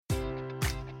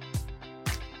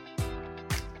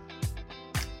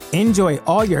Enjoy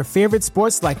all your favorite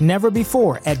sports like never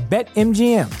before at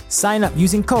BetMGM. Sign up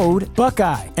using code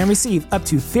Buckeye and receive up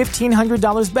to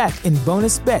 $1,500 back in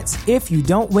bonus bets if you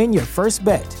don't win your first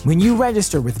bet. When you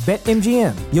register with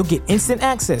BetMGM, you'll get instant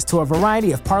access to a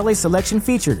variety of parlay selection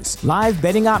features, live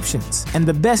betting options, and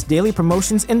the best daily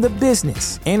promotions in the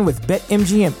business. And with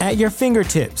BetMGM at your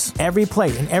fingertips, every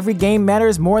play and every game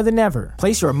matters more than ever.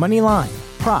 Place your money line,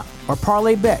 prop, or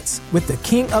parlay bets with the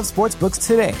king of sportsbooks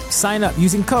today. Sign up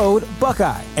using code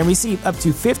Buckeye and receive up to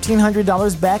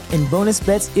 $1,500 back in bonus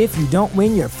bets if you don't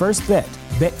win your first bet.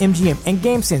 BetMGM and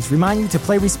GameSense remind you to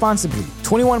play responsibly.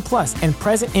 21 plus and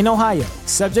present in Ohio,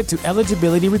 subject to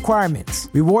eligibility requirements.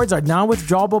 Rewards are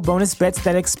non-withdrawable bonus bets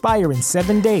that expire in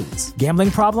 7 days. Gambling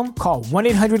problem? Call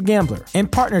 1-800-GAMBLER. In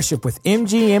partnership with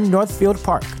MGM Northfield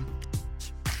Park.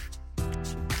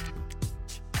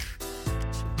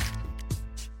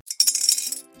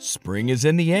 Spring is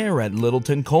in the air at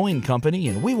Littleton Coin Company,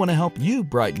 and we want to help you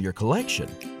brighten your collection.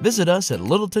 Visit us at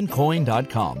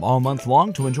littletoncoin.com all month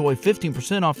long to enjoy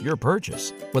 15% off your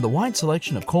purchase. With a wide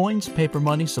selection of coins, paper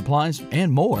money, supplies,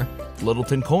 and more,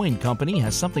 Littleton Coin Company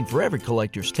has something for every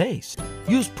collector's taste.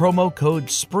 Use promo code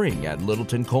SPRING at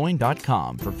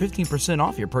littletoncoin.com for 15%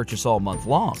 off your purchase all month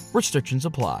long. Restrictions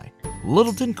apply.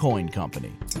 Littleton Coin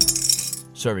Company.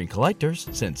 Serving collectors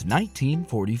since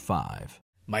 1945.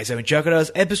 My Seven Chakras,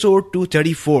 episode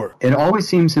 234. It always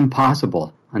seems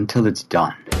impossible until it's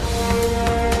done.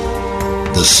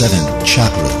 The seven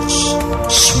chakras,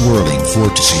 swirling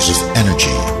vortices of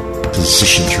energy,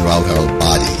 positioned throughout our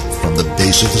body from the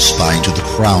base of the spine to the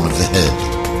crown of the head.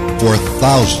 For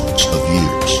thousands of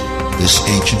years, this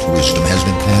ancient wisdom has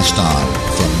been passed on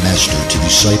from master to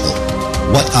disciple.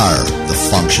 What are the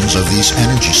functions of these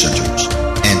energy centers?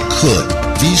 And could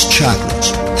these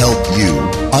chakras help you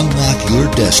unlock your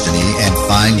destiny and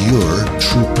find your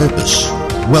true purpose?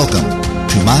 Welcome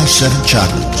to My Seven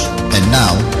Chakras. And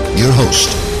now, your host,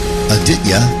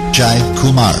 Aditya Jai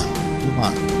Kumar.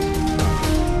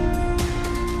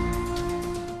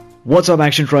 What's up,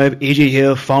 Action Tribe? AJ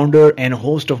here, founder and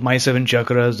host of My Seven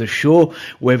Chakras, the show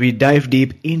where we dive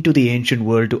deep into the ancient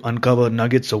world to uncover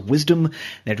nuggets of wisdom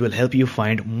that will help you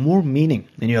find more meaning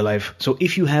in your life. So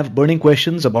if you have burning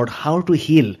questions about how to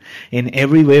heal in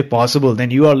every way possible,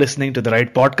 then you are listening to the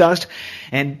right podcast.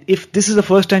 And if this is the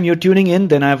first time you're tuning in,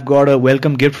 then I've got a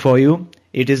welcome gift for you.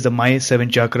 It is the My Seven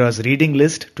Chakras reading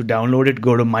list. To download it,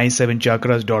 go to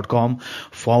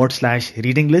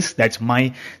my7chakras.com/reading list. That's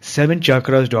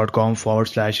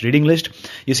my7chakras.com/reading list.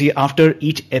 You see, after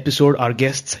each episode, our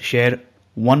guests share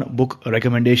one book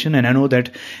recommendation, and I know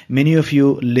that many of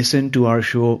you listen to our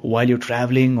show while you're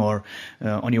traveling or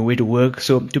on your way to work.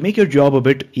 So to make your job a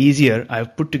bit easier,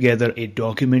 I've put together a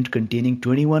document containing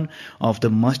 21 of the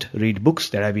must-read books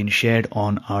that have been shared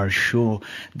on our show.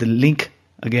 The link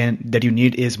again that you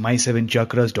need is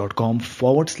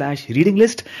my7chakras.com/reading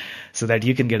list so that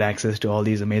you can get access to all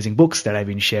these amazing books that have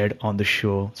been shared on the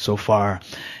show so far.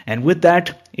 And with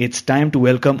that, it's time to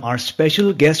welcome our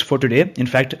special guest for today. In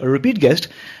fact, a repeat guest,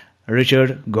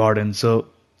 Richard Gordon. So,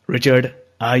 Richard,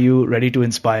 are you ready to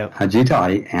inspire? Ajita,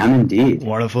 I am indeed.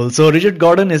 Wonderful. So Richard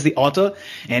Gordon is the author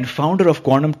and founder of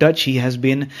Quantum Touch. He has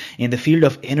been in the field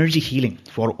of energy healing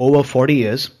for over 40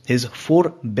 years. His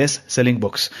 4 best-selling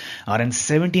books are in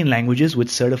 17 languages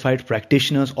with certified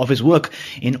practitioners of his work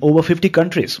in over 50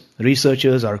 countries.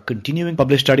 Researchers are continuing to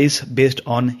publish studies based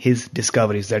on his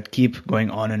discoveries that keep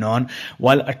going on and on.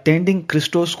 While attending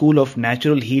Cristo School of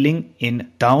Natural Healing in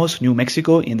Taos, New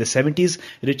Mexico in the 70s,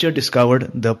 Richard discovered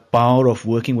the power of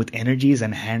working with energies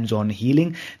and hands-on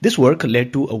healing. This work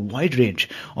led to a wide range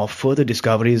of further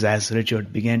discoveries as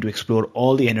Richard began to explore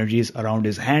all the energies around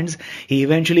his hands. He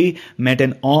eventually met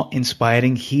an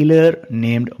awe-inspiring healer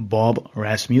named Bob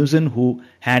Rasmussen, who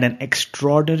had an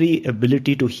extraordinary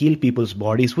ability to heal people's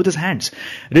bodies with his hands.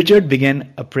 Richard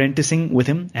began apprenticing with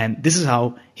him, and this is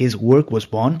how his work was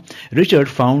born. Richard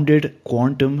founded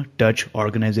Quantum Touch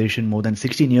organization more than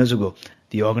 16 years ago.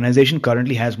 The organization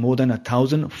currently has more than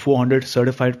 1,400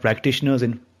 certified practitioners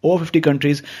in over 50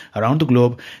 countries around the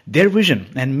globe. Their vision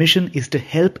and mission is to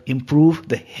help improve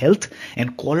the health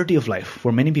and quality of life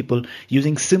for many people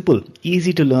using simple,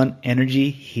 easy to learn energy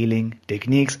healing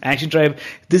techniques. Action Tribe,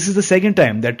 this is the second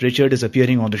time that Richard is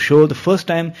appearing on the show. The first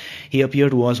time he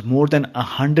appeared was more than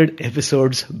 100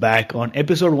 episodes back on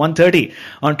episode 130.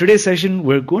 On today's session,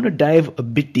 we're going to dive a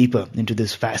bit deeper into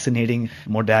this fascinating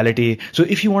modality. So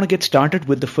if you want to get started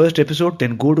with the first episode,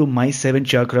 then go to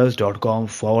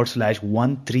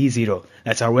my7chakras.com/130 130.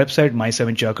 That's our website,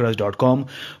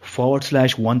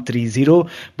 my7chakras.com/130.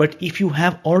 But if you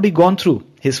have already gone through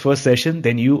his first session,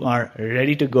 then you are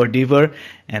ready to go deeper,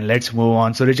 and let's move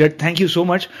on. So Richard, thank you so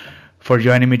much for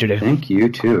joining me today. Thank you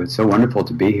too. It's so wonderful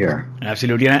to be here.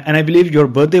 Absolutely. And I believe your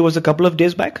birthday was a couple of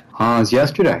days back? It was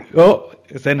yesterday. Oh,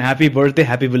 then happy birthday,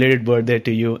 happy belated birthday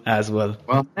to you as well.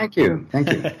 Well, thank you.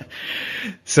 Thank you.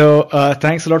 So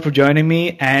thanks a lot for joining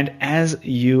me. And as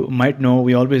you might know,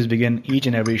 we always begin each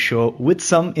and every show with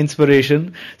some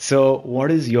inspiration. So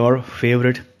what is your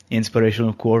favorite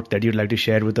inspirational quote that you'd like to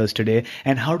share with us today?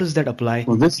 And how does that apply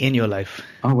in your life?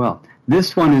 Oh, well,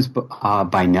 this one is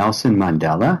by Nelson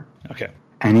Mandela. Okay.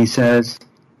 And he says,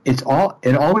 it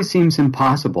always seems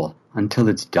impossible until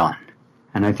it's done.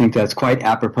 And I think that's quite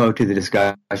apropos to the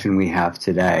discussion we have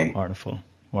today. Wonderful.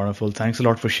 Wonderful. Thanks a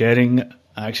lot for sharing,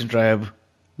 Action Tribe.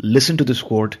 Listen to this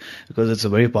quote because it's a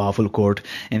very powerful quote.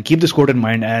 And keep this quote in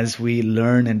mind as we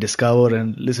learn and discover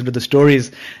and listen to the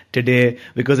stories today,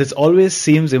 because it always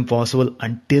seems impossible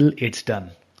until it's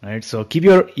done. Right? So keep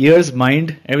your ears,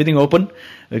 mind, everything open,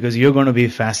 because you're going to be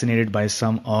fascinated by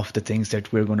some of the things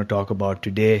that we're going to talk about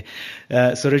today.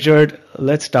 So Richard,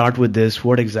 let's start with this.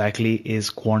 What exactly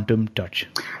is quantum touch?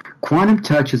 Quantum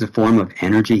touch is a form of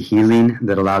energy healing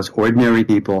that allows ordinary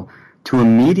people to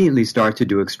immediately start to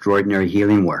do extraordinary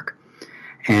healing work.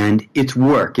 And it's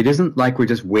work. It isn't like we're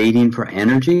just waiting for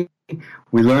energy.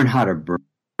 We learn how to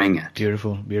bring it.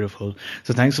 Beautiful, beautiful.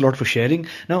 So thanks a lot for sharing.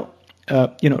 Now,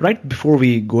 right before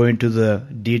we go into the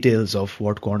details of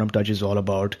what quantum touch is all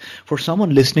about, for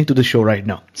someone listening to the show right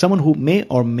now, someone who may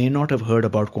or may not have heard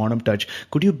about quantum touch,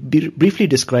 could you briefly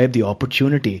describe the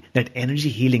opportunity that energy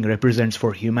healing represents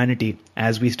for humanity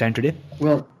as we stand today?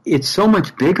 Well, it's so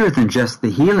much bigger than just the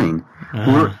healing.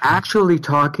 We're actually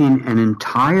talking an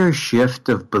entire shift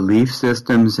of belief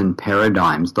systems and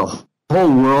paradigms. The whole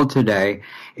world today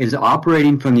is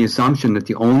operating from the assumption that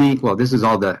this is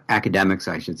all the academics,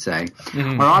 I should say,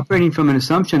 are operating from an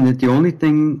assumption that the only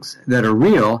things that are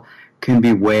real can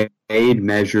be weighed,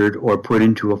 measured, or put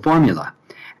into a formula.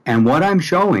 And what I'm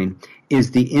showing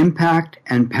is the impact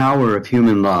and power of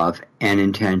human love and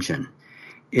intention.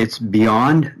 It's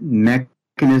beyond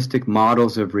mechanistic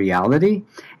models of reality.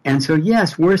 And so,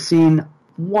 yes, we're seeing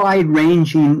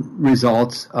wide-ranging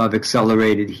results of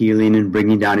accelerated healing and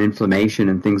bringing down inflammation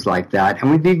and things like that.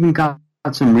 And we've even got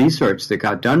some research that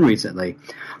got done recently.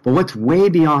 But what's way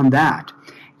beyond that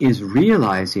is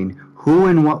realizing who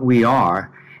and what we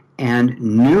are and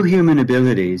new human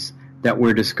abilities that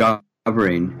we're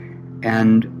discovering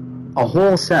and a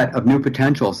whole set of new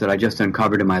potentials that I just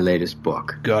uncovered in my latest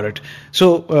book. Got it.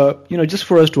 So, just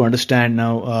for us to understand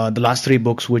now, the last three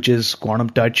books, which is Quantum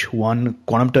Touch 1,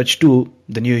 Quantum Touch 2,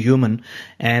 The New Human,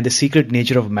 and The Secret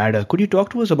Nature of Matter. Could you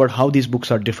talk to us about how these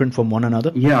books are different from one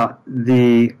another? Yeah.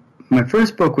 My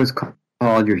first book was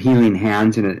called Your Healing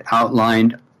Hands, and it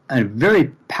outlined a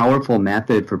very powerful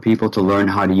method for people to learn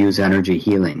how to use energy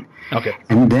healing. Okay.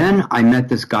 And then I met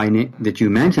this guy that you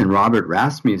mentioned, Robert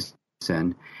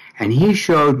Rasmussen, and he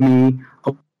showed me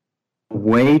a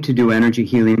way to do energy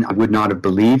healing I would not have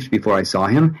believed before I saw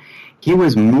him. He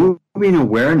was moving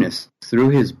awareness through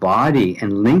his body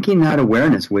and linking that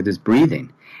awareness with his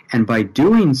breathing. And by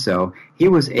doing so, he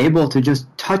was able to just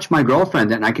touch my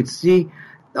girlfriend, and I could see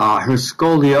her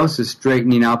scoliosis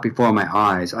straightening out before my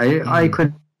eyes. I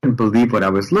couldn't believe what I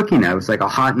was looking at. It was like a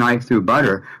hot knife through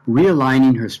butter,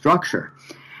 realigning her structure.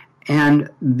 And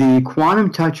the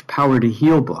Quantum Touch Power to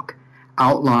Heal book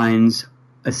outlines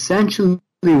essentially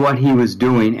what he was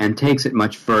doing and takes it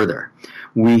much further.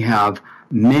 We have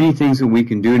many things that we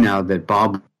can do now that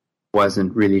Bob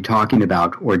wasn't really talking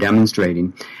about or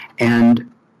demonstrating. And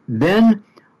then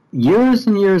years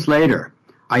and years later,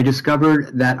 I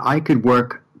discovered that I could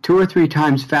work 2 or 3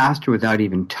 times faster without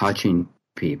even touching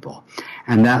people.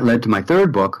 And that led to my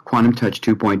third book, Quantum Touch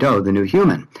 2.0, The New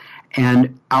Human,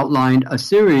 and outlined a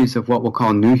series of what we'll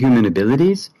call new human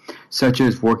abilities, such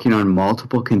as working on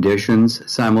multiple conditions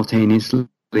simultaneously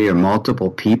or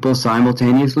multiple people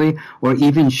simultaneously, or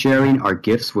even sharing our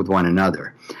gifts with one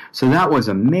another. So that was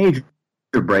a major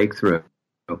breakthrough.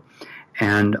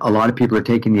 And a lot of people are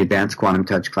taking the Advanced Quantum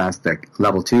Touch class, the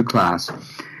Level 2 class.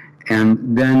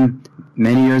 And then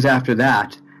many years after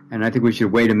that, and I think we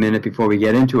should wait a minute before we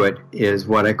get into it, is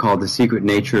what I call the secret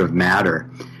nature of matter.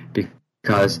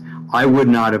 Because I would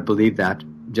not have believed that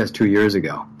just 2 years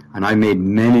ago. And I made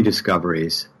many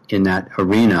discoveries in that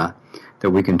arena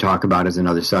that we can talk about as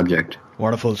another subject.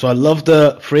 Wonderful. So I love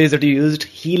the phrase that you used,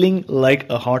 healing like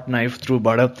a hot knife through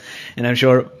butter. And I'm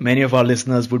sure many of our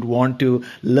listeners would want to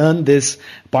learn this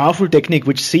powerful technique,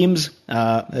 which seems,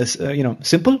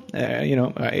 simple.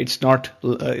 It's not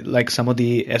like some of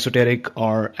the esoteric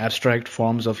or abstract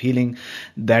forms of healing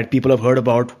that people have heard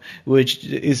about, which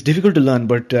is difficult to learn.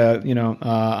 But,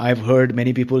 I've heard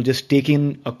many people just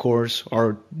taking a course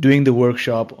or doing the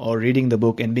workshop or reading the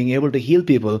book and being able to heal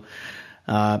people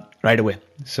right away.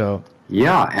 So.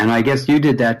 Yeah, and I guess you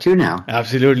did that too now.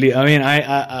 Absolutely. I mean,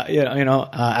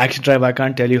 Action Tribe, I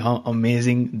can't tell you how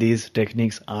amazing these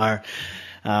techniques are.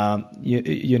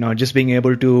 Just being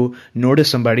able to notice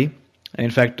somebody. In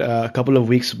fact, a couple of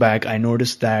weeks back, I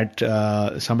noticed that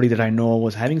somebody that I know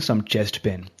was having some chest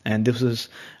pain, and this was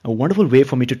a wonderful way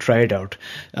for me to try it out.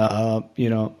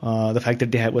 The fact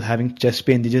that they were having chest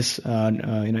pain, they just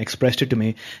expressed it to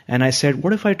me, and I said,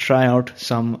 "What if I try out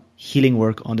some healing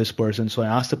work on this person?" So I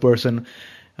asked the person,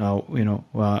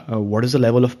 what is the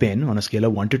level of pain on a scale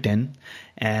of 1 to 10?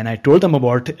 And I told them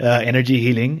about energy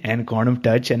healing and quantum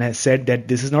touch, and I said that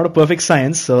this is not a perfect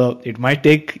science, so it might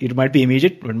be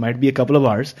immediate, it might be a couple of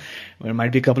hours, or it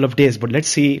might be a couple of days, but let's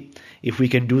see if we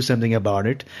can do something about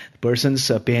it. The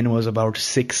person's pain was about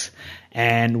 6,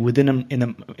 and within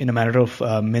in a matter of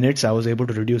minutes, I was able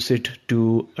to reduce it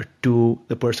to a 2.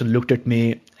 The person looked at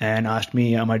me and asked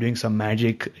me, am I doing some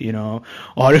magic,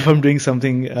 or if I'm doing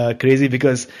something crazy,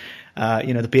 because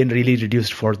the pain really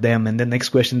reduced for them. And the next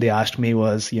question they asked me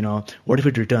was, what if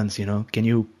it returns? Can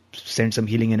you send some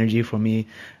healing energy for me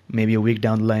maybe a week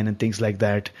down the line, and things like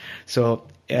that. So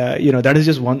that is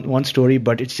just one story,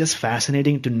 but it's just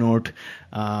fascinating to note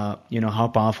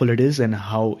how powerful it is and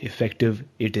how effective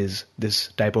it is, this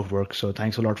type of work. So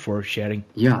thanks a lot for sharing.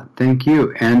 Yeah, thank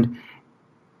you. And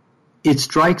it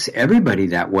strikes everybody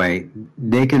that way.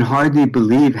 They can hardly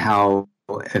believe how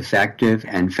effective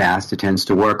and fast it tends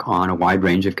to work on a wide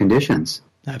range of conditions.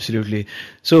 Absolutely.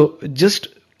 So just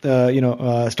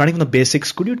starting from the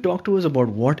basics, could you talk to us about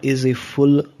what is a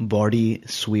full body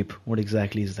sweep? What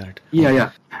exactly is that?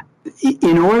 Yeah.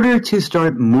 In order to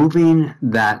start moving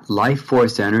that life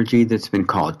force energy that's been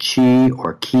called chi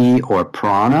or ki or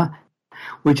prana,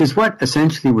 which is what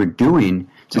essentially we're doing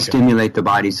to stimulate the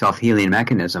body's self-healing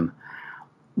mechanism,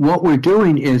 what we're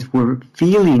doing is we're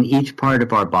feeling each part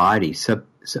of our body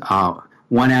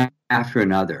one after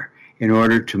another in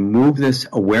order to move this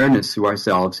awareness through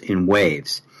ourselves in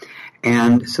waves.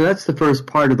 And so that's the first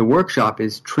part of the workshop,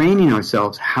 is training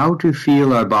ourselves how to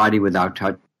feel our body without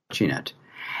touching it.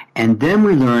 And then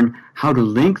we learn how to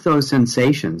link those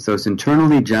sensations, those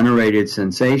internally generated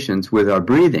sensations, with our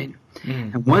breathing.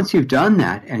 And once you've done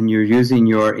that and you're using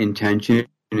your intention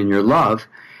and your love,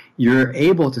 you're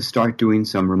able to start doing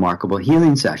some remarkable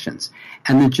healing sessions.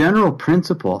 And the general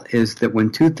principle is that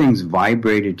when two things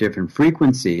vibrate at different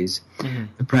frequencies,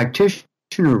 the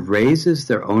practitioner raises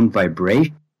their own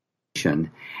vibration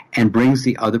and brings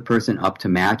the other person up to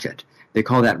match it. They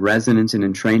call that resonance and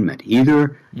entrainment.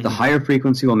 Either the higher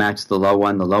frequency will match the low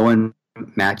one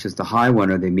matches the high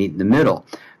one, or they meet in the middle.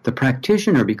 The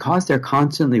practitioner, because they're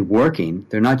constantly working,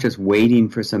 they're not just waiting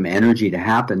for some energy to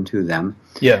happen to them.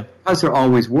 Yeah. Because they're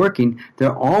always working,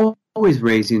 they're always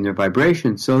raising their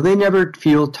vibration, so they never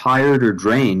feel tired or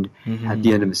drained at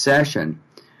the end of a session.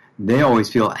 They always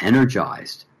feel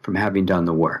energized from having done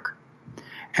the work.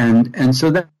 And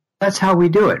so that's how we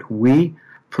do it. We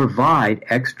provide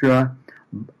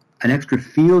an extra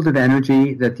field of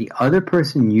energy that the other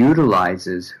person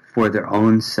utilizes for their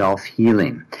own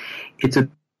self-healing. It's a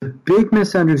big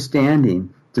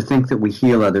misunderstanding to think that we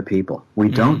heal other people. We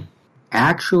don't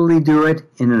actually do it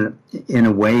in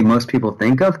a way most people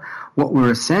think of. What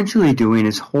we're essentially doing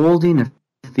is holding a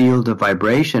field of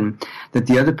vibration that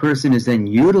the other person is then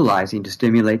utilizing to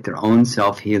stimulate their own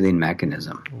self-healing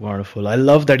mechanism. Wonderful. I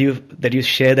love that you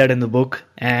share that in the book,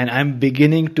 and I'm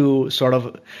beginning to sort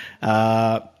of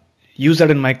use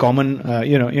that in my common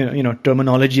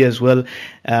terminology as well,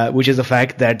 which is the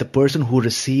fact that the person who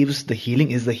receives the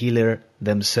healing is the healer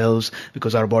themselves,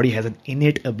 because our body has an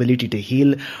innate ability to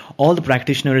heal. All the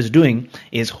practitioner is doing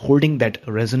is holding that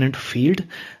resonant field,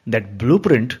 that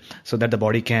blueprint, so that the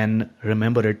body can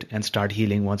remember it and start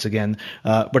healing once again.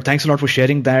 But thanks a lot for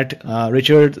sharing that,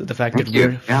 Richard. The fact that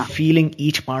we're feeling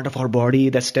each part of our body,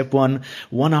 that's step one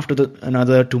after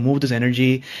another, to move this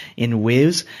energy in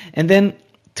waves. And then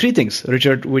 3 things,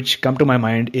 Richard, which come to my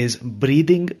mind is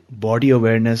breathing, body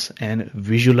awareness, and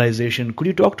visualization. Could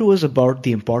you talk to us about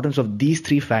the importance of these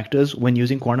 3 factors when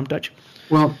using quantum touch?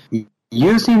 Well,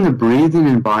 using the breathing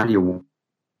and body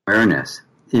awareness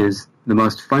is the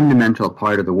most fundamental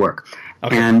part of the work.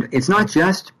 Okay. And it's not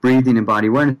just breathing and body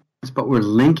awareness. but we're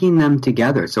linking them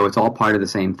together, so it's all part of the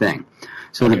same thing.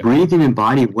 So Okay. the breathing and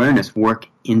body awareness work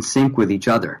in sync with each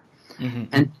other.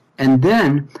 And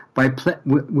then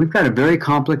we've got a very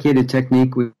complicated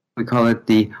technique. We call it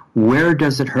the where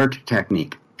does it hurt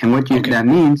technique. And what that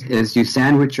means is you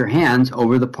sandwich your hands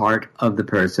over the part of the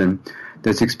person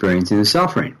that's experiencing the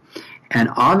suffering. And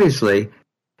obviously,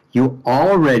 you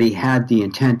already had the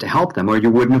intent to help them, or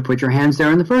you wouldn't have put your hands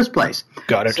there in the first place.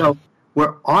 Got it. So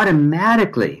we're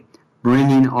automatically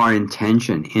bringing our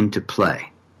intention into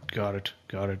play. Got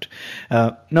it.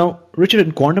 Now, Richard,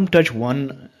 in Quantum Touch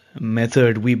 1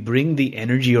 method, we bring the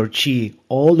energy or chi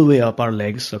all the way up our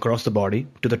legs, across the body,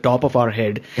 to the top of our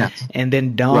head, Yes. and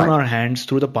then down Right. our hands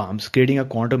through the palms, creating a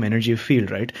quantum energy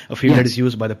field, right? A field Yes. that is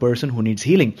used by the person who needs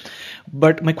healing.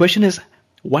 But my question is,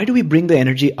 why do we bring the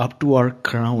energy up to our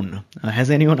crown? Has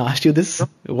anyone asked you this?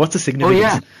 What's the Oh,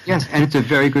 significance? yes, and it's a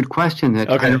very good question that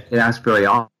Okay. I don't get asked very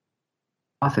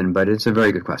often, but it's a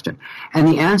very good question. And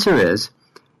the answer is,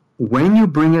 when you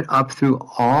bring it up through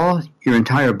your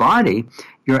entire body,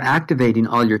 you're activating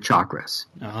all your chakras,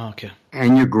 Okay.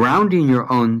 and you're grounding your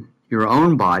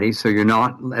own body, so you're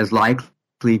not as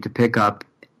likely to pick up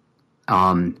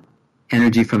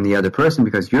energy from the other person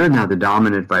because you're now the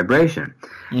dominant vibration,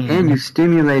 and you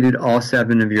stimulated all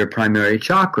 7 of your primary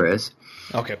chakras.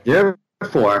 Okay.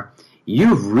 Therefore,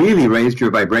 you've really raised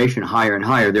your vibration higher and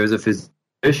higher. There's a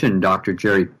physician, Dr.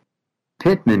 Jerry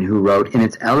Pittman, who wrote, in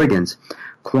its elegance,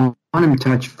 Quantum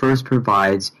Touch first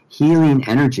provides healing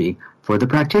energy for the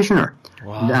practitioner.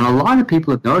 Wow. And a lot of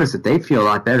people have noticed that they feel a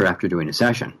lot better after doing a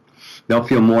session. They'll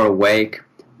feel more awake,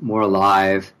 more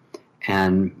alive,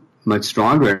 and much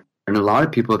stronger. And a lot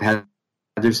of people have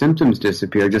had their symptoms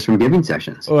disappear just from giving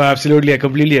sessions. Oh, absolutely. I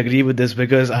completely agree with this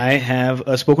because I have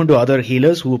spoken to other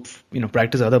healers who,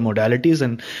 practice other modalities,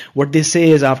 and what they say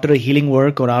is after a healing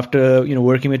work or after,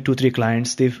 working with 2-3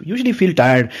 clients, they usually feel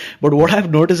tired. But what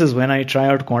I've noticed is when I try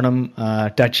out Quantum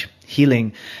Touch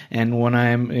healing and when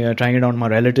I'm trying it on my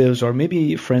relatives or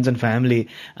maybe friends and family,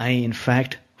 I in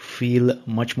fact feel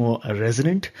much more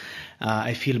resonant.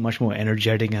 I feel much more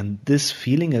energetic, and this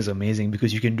feeling is amazing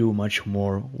because you can do much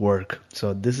more work.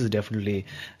 So this is definitely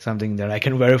something that I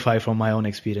can verify from my own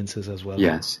experiences as well.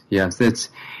 Yes.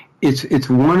 It's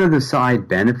one of the side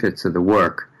benefits of the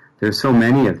work. There's so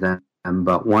many of them,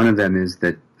 but one of them is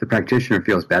that the practitioner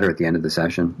feels better at the end of the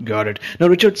session. Got it. Now,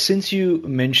 Richard, since you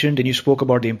mentioned and you spoke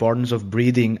about the importance of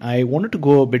breathing, I wanted to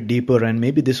go a bit deeper, and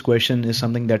maybe this question is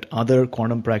something that other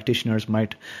quantum practitioners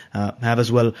might have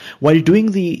as well. While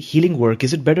doing the healing work,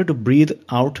 is it better to breathe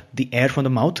out the air from the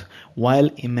mouth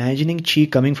while imagining chi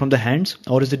coming from the hands,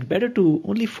 or is it better to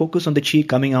only focus on the chi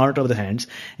coming out of the hands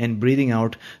and breathing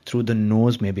out through the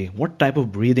nose maybe? What type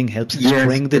of breathing helps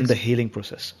strengthen the healing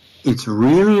process? It's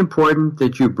really important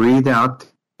that you breathe out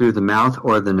through the mouth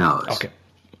or the nose. Okay.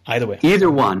 Either way.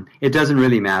 Either one. It doesn't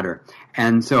really matter.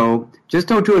 And so just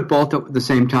don't do it both at the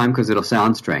same time because it'll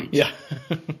sound strange. Yeah.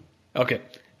 Okay,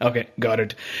 got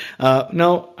it.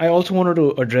 Now, I also wanted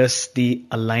to address the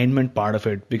alignment part of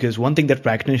it, because one thing that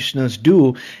practitioners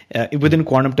do within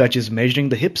Quantum Touch is measuring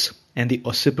the hips and the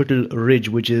occipital ridge,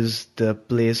 which is the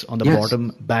place on the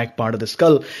bottom back part of the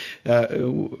skull.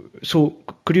 So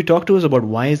could you talk to us about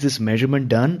why is this measurement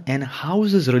done and how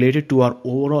is this related to our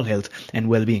overall health and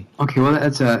well-being? Okay, well,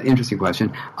 that's an interesting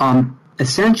question.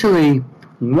 Essentially,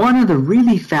 one of the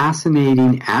really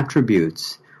fascinating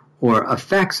attributes or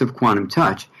effects of Quantum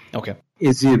Touch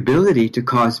is the ability to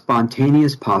cause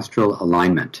spontaneous postural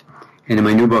alignment. And in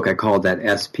my new book, I call that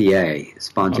SPA,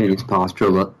 spontaneous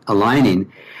postural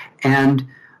aligning. And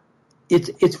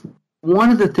it's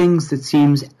one of the things that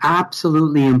seems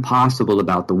absolutely impossible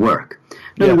about the work.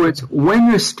 In other words, when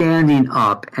you're standing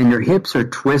up and your hips are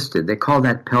twisted, they call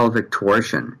that pelvic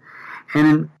torsion. And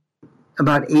in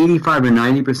about 85 or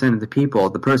 90% of the people,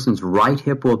 the person's right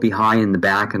hip will be high in the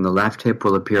back and the left hip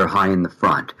will appear high in the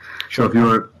front. So if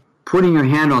you're putting your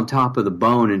hand on top of the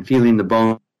bone and feeling the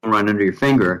bone run under your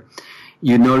finger,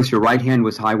 you notice your right hand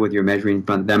was high whether you're measuring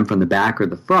them from the back or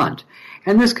the front.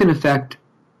 And this can affect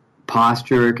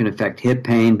posture, can affect hip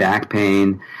pain, back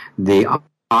pain. The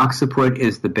occiput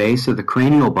is the base of the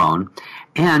cranial bone.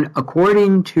 And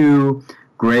according to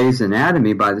Gray's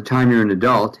Anatomy, by the time you're an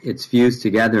adult, it's fused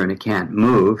together and it can't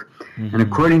move. Mm-hmm. And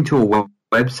according to a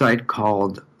website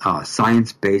called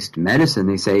Science-Based Medicine,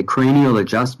 they say cranial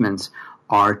adjustments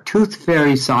are tooth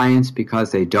fairy science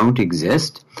because they don't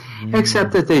exist,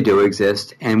 except that they do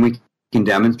exist, and we can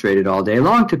demonstrate it all day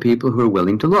long to people who are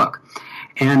willing to look.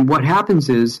 And what happens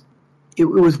is, it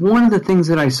was one of the things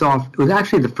that I saw, it was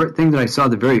actually the thing that I saw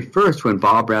the very first when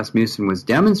Bob Rasmussen was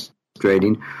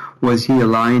demonstrating, was he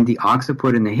aligned the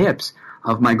occiput and the hips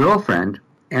of my girlfriend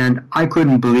And I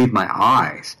couldn't believe my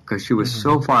eyes because she was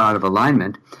so far out of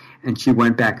alignment, and she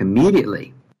went back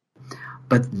immediately.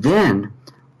 But then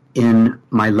in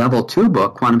my level 2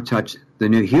 book, Quantum Touch, The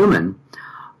New Human,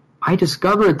 I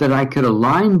discovered that I could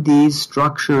align these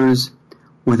structures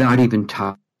without even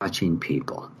touching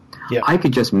people. Yeah. I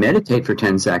could just meditate for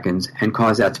 10 seconds and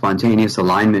cause that spontaneous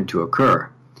alignment to occur.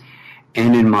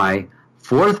 And in my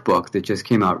 4th book that just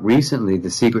came out recently, The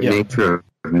Secret Nature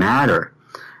of Matter,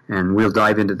 and we'll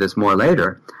dive into this more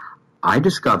later, I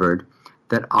discovered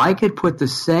that I could put the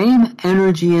same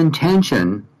energy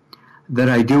intention that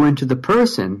I do into the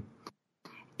person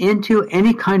into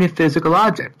any kind of physical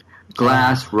object.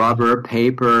 Glass, rubber,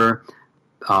 paper,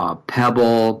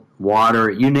 pebble, water,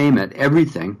 you name it,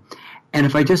 everything. And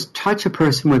if I just touch a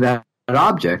person with that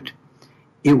object,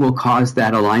 it will cause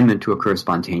that alignment to occur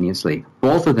spontaneously,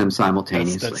 both of them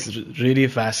simultaneously. That's really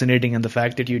fascinating. And the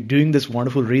fact that you're doing this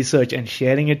wonderful research and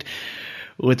sharing it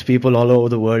with people all over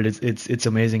the world, it's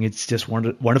amazing. It's just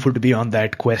wonderful to be on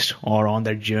that quest or on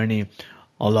that journey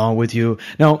along with you.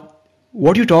 Now,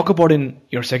 what you talk about in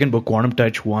your second book, Quantum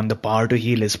Touch 1, The Power to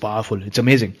Heal, is powerful. It's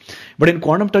amazing. But in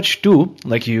Quantum Touch 2,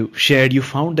 like you shared, you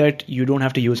found that you don't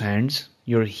have to use hands.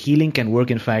 Your healing can work,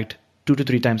 in fact, 2 to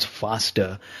 3 times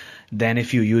faster than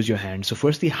if you use your hands. So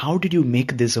firstly, how did you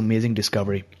make this amazing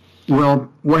discovery?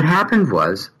 Well, what happened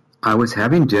was I was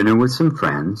having dinner with some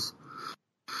friends,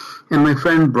 and my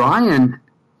friend Brian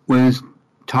was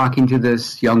talking to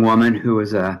this young woman who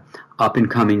was a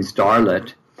up-and-coming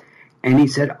starlet, and he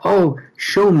said, "Oh,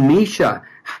 show Misha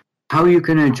how you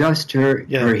can adjust her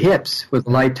hips with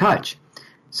light touch."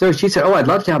 So she said, "Oh, I'd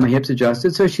love to have my hips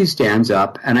adjusted." So she stands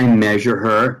up, and I measure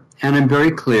her, and I'm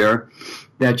very clear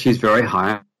that she's very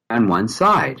high on one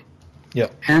side. Yeah.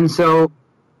 And so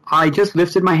I just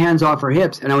lifted my hands off her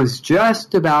hips, and I was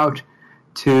just about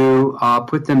to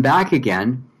put them back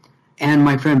again, and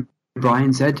my friend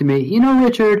Brian said to me, "You know,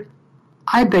 Richard,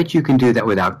 I bet you can do that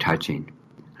without touching."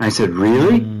 And I said,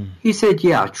 "Really?" He said,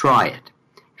 "Yeah, try it."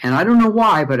 And I don't know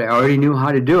why, but I already knew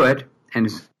how to do it. And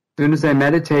as soon as I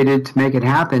meditated to make it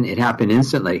happened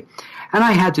instantly. And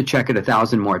I had to check it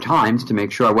 1,000 more times to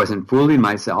make sure I wasn't fooling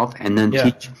myself, and then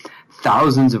teach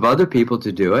thousands of other people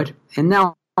to do it. And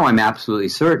now I'm absolutely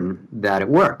certain that it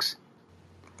works.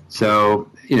 So,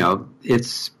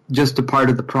 it's just a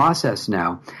part of the process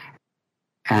now.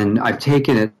 And I've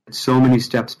taken it so many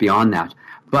steps beyond that.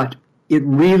 But it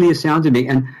really astounded me.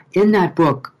 And in that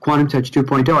book, Quantum Touch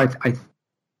 2.0, I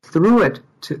threw it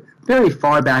to very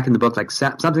far back in the book, like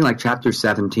something like chapter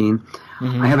 17.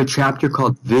 I have a chapter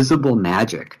called Visible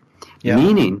Magic,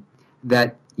 meaning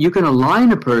that you can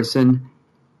align a person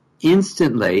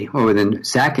instantly or within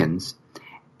seconds,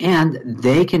 and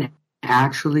they can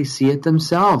actually see it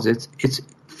themselves. It's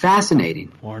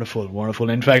fascinating. Wonderful.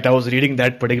 In fact, I was reading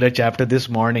that particular chapter this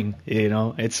morning.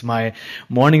 It's my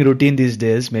morning routine these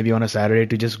days, maybe on a Saturday,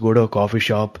 to just go to a coffee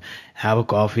shop, have a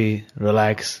coffee,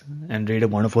 relax, and read a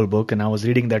wonderful book. And I was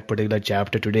reading that particular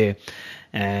chapter today,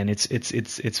 and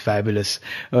it's fabulous.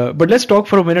 But let's talk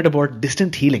for a minute about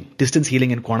distance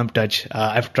healing in Quantum Touch.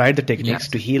 I've tried the techniques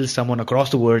to heal someone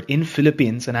across the world in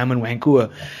Philippines, and I'm in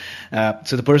Vancouver.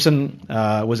 So the person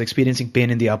was experiencing pain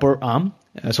in the arm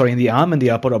and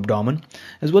the upper abdomen,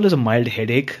 as well as a mild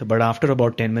headache. But after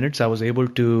about 10 minutes, I was able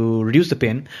to reduce the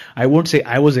pain. I won't say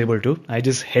I was able to. I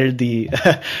just held the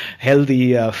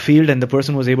field, and the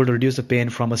person was able to reduce the pain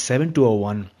from a 7 to a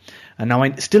 1. And now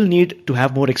I still need to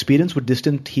have more experience with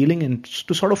distant healing and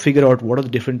to sort of figure out what are the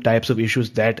different types of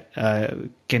issues that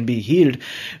can be healed.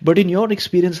 But in your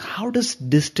experience, how does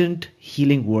distant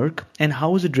healing work, and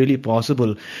how is it really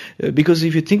possible? Because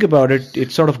if you think about it,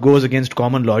 it sort of goes against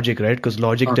common logic, right? Because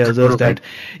logic tells us that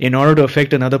in order to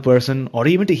affect another person or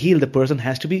even to heal, the person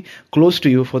has to be close to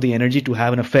you for the energy to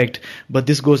have an effect. But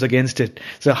this goes against it.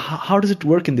 So how does it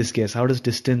work in this case? How does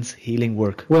distance healing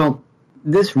work? Well,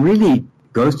 this really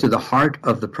goes to the heart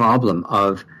of the problem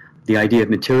of the idea of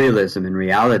materialism and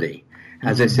reality.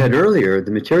 As I said earlier,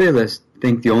 the materialists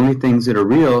think the only things that are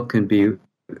real can be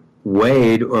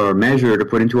weighed or measured or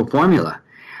put into a formula.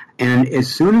 And as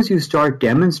soon as you start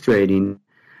demonstrating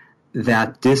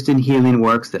that distant healing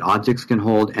works, that objects can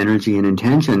hold energy and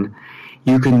intention,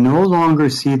 you can no longer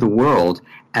see the world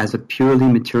as a purely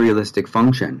materialistic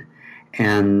function.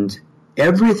 And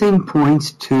everything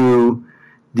points to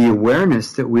the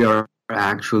awareness that we are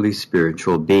actually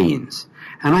spiritual beings.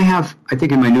 And I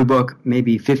think in my new book,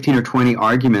 maybe 15 or 20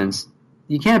 arguments.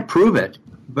 You can't prove it,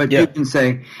 but you can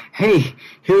say, hey,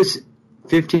 here's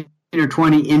 15 or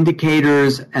 20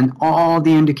 indicators, and all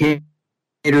the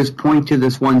indicators point to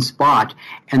this one spot.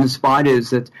 And the spot is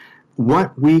that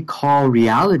what we call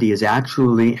reality is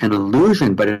actually an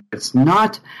illusion, but it's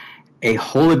not a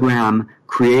hologram,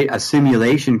 a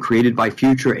simulation created by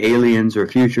future aliens or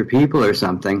future people or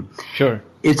something. Sure.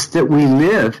 It's that we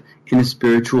live in a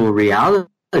spiritual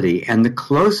reality, and the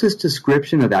closest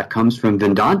description of that comes from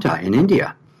Vedanta in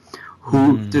India,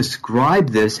 who describe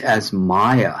this as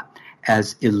Maya,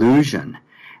 as illusion.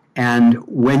 And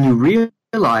when you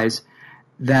realize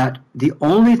that the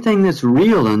only thing that's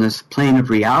real in this plane of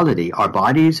reality, our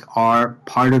bodies are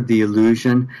part of the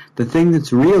illusion, the thing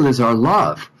that's real is our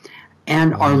love.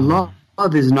 And our love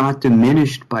is not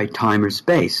diminished by time or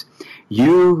space.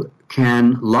 You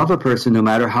can love a person no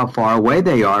matter how far away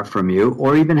they are from you,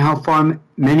 or even how far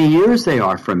many years they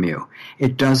are from you.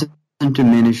 It doesn't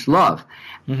diminish love.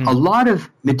 A lot of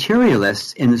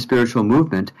materialists in the spiritual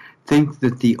movement think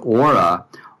that the aura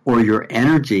or your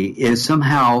energy is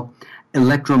somehow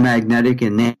electromagnetic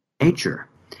in nature.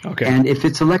 Okay. And if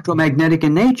it's electromagnetic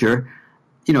in nature,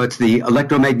 it's the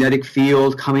electromagnetic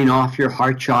field coming off your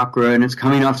heart chakra, and it's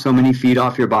coming off so many feet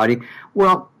off your body.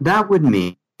 Well, that would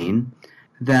mean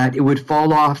that it would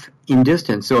fall off in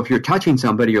distance. So if you're touching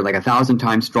somebody, you're like 1,000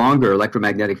 times stronger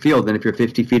electromagnetic field than if you're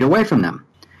 50 feet away from them.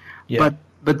 Yeah.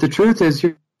 But the truth is,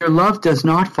 your love does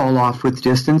not fall off with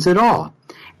distance at all.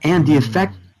 And the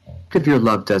effect of your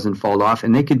love doesn't fall off,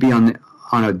 and they could be on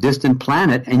a distant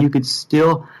planet, and you could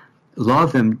still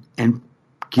love them and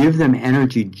give them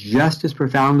energy just as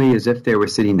profoundly as if they were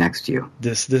sitting next to you.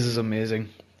 This is amazing.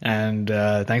 And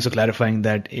thanks for clarifying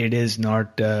that it is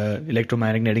not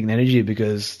electromagnetic energy,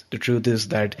 because the truth is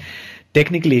that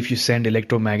technically if you send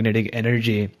electromagnetic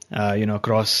energy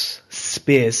across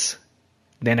space,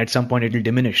 then at some point it will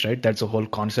diminish, right? That's the whole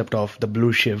concept of the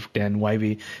blue shift and why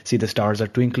we see the stars are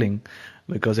twinkling,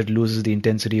 because it loses the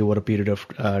intensity over a period of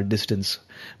distance.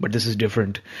 But this is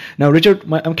different. Now,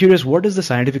 Richard, I'm curious, what does the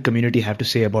scientific community have to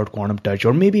say about quantum touch,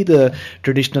 or maybe the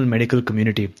traditional medical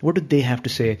community? What do they have to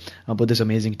say about this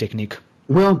amazing technique?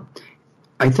 Well,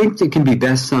 I think it can be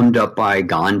best summed up by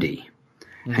Gandhi.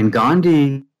 And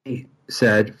Gandhi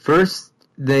said, first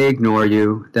they ignore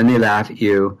you, then they laugh at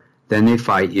you, then they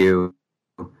fight you,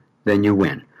 then you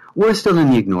win. We're still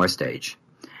in the ignore stage.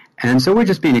 And so we're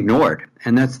just being ignored.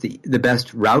 And that's the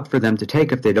best route for them to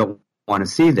take if they don't want to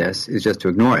see this, is just to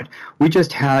ignore it. We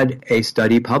just had a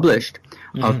study published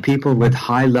of people with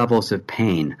high levels of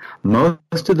pain.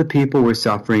 Most of the people were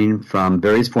suffering from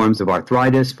various forms of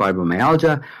arthritis,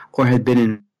 fibromyalgia, or had been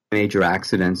in major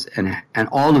accidents, and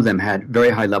all of them had very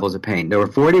high levels of pain. There were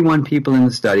 41 people in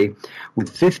the study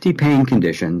with 50 pain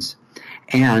conditions,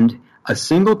 and a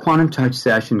single quantum touch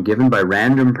session given by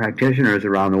random practitioners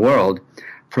around the world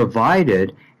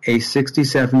provided a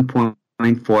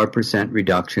 67.4%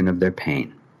 reduction of their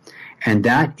pain. And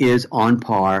that is on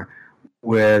par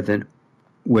with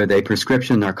a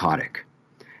prescription narcotic.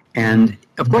 And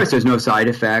of course, there's no side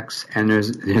effects, and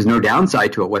there's no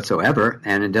downside to it whatsoever,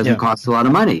 and it doesn't cost a lot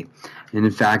of money. And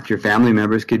in fact, your family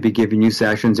members could be giving you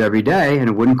sessions every day, and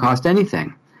it wouldn't cost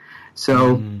anything.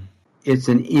 So it's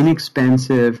an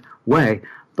inexpensive way.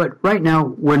 But right now,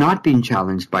 we're not being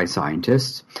challenged by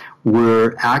scientists.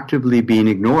 We're actively being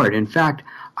ignored. In fact,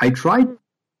 I tried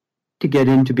to get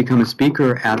in to become a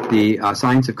speaker at the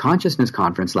Science of Consciousness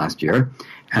conference last year,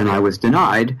 and I was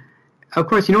denied. Of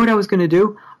course, you know what I was going to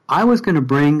do? I was going to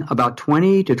bring about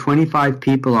 20 to 25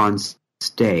 people on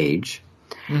stage,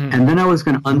 and then I was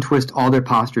going to untwist all their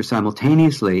postures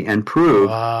simultaneously and prove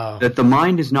that the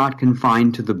mind is not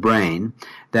confined to the brain,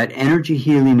 that energy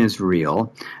healing is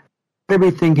real,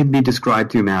 everything can be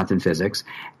described through math and physics,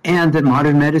 and that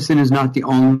modern medicine is not the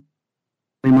only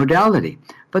modality.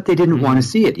 But they didn't want to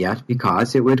see it yet,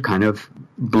 because it would kind of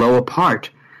blow apart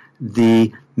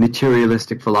the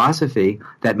materialistic philosophy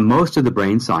that most of the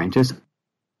brain scientists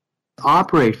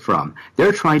operate from.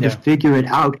 They're trying to figure it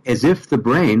out as if the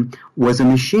brain was a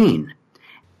machine,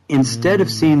 instead of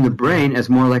seeing the brain as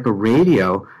more like a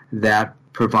radio that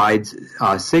provides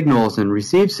signals and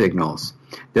receives signals.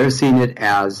 They're seeing it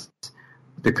as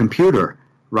the computer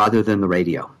rather than the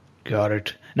radio. Got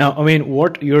it. Now, I mean,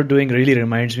 what you're doing really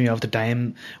reminds me of the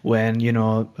time when,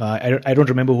 I don't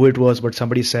remember who it was, but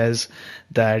somebody says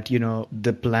that,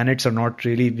 the planets are not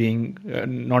really being,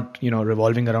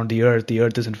 revolving around the Earth. The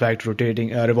Earth is in fact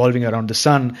revolving around the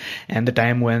sun. And the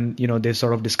time when, they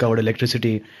sort of discovered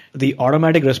electricity, the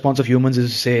automatic response of humans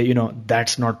is to say,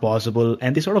 that's not possible.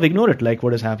 And they sort of ignore it, like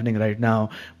what is happening right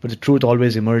now. But the truth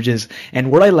always emerges.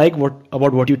 And what I like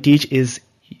about what you teach is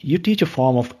you teach a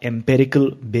form of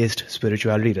empirical based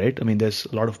spirituality, right? I mean, there's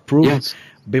a lot of proof. Yes.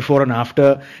 Before and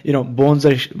after, bones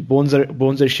are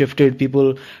shifted.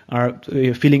 People are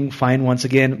feeling fine once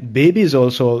again. Babies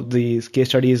also, the case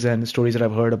studies and stories that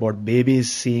I've heard about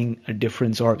babies seeing a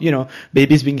difference, or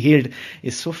babies being healed,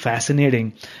 is so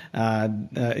fascinating.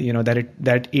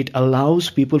 That it allows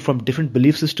people from different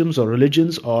belief systems or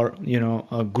religions or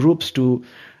groups to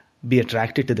be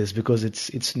attracted to this, because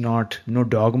it's not no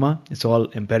dogma. It's all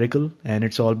empirical and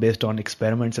it's all based on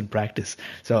experiments and practice.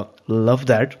 So love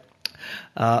that.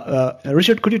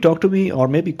 Richard, could you talk to me, or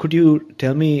maybe could you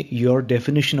tell me your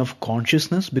definition of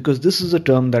consciousness? Because this is a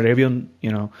term that everyone,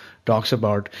 talks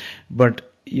about, but,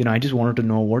 I just wanted to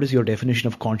know, what is your definition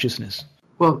of consciousness?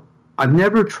 Well, I've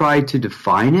never tried to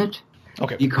define it,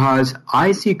 okay, because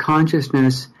I see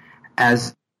consciousness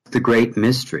as the great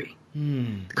mystery.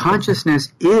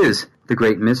 Consciousness is the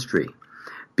great mystery,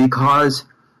 because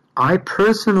I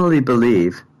personally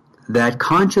believe that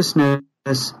consciousness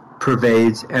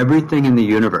pervades everything in the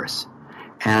universe.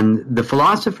 And the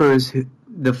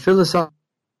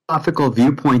philosophical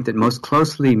viewpoint that most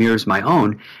closely mirrors my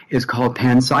own is called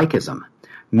panpsychism,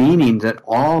 meaning that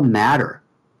all matter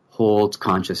holds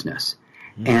consciousness.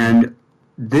 And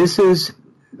this is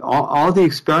all the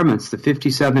experiments, the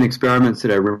 57 experiments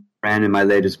that I ran in my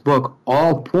latest book,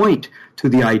 all point to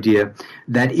the idea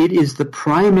that it is the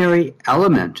primary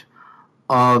element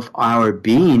of our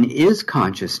being is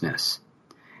consciousness.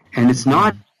 And it's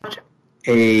not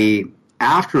a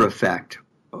after effect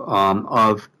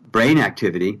of brain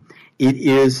activity. It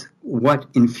is what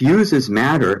infuses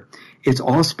matter. It's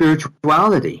all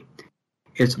spirituality.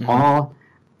 It's all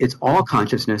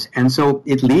consciousness. And so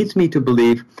it leads me to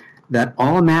believe that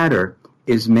all matter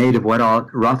is made of what I'll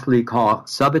roughly call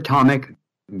subatomic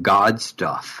God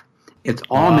stuff. It's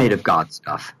all made of God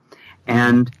stuff.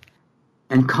 And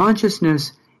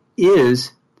consciousness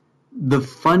is the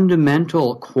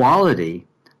fundamental quality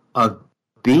of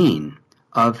being,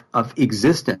 of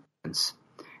existence.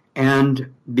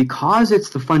 And because it's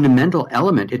the fundamental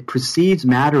element, it precedes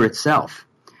matter itself.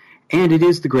 And it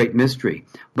is the great mystery.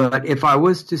 But if I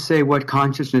was to say what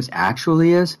consciousness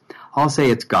actually is, I'll say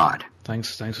it's God.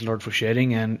 Thanks a lot for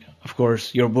sharing. And of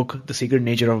course, your book, The Secret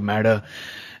Nature of Matter,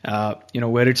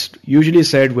 where it's usually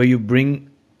said where you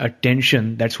bring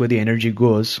attention, that's where the energy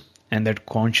goes, and that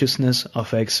consciousness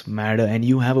affects matter. And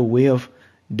you have a way of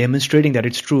demonstrating that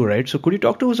it's true, right? So could you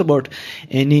talk to us about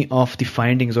any of the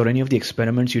findings or any of the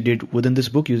experiments you did within this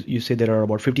book? You say there are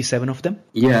about 57 of them?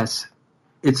 Yes.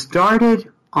 It started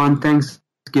on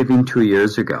Thanksgiving 2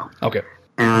 years ago. Okay.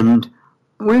 And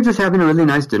we were just having a really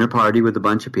nice dinner party with a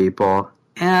bunch of people.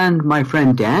 And my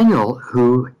friend Daniel,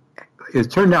 who it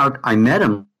turned out I met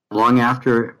him long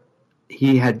after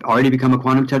he had already become a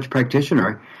quantum touch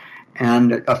practitioner.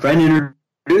 And a friend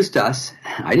introduced us.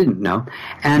 I didn't know.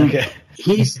 And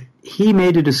he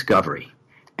made a discovery.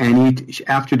 And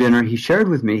after dinner, he shared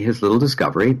with me his little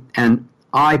discovery, and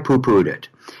I poo-pooed it.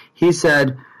 He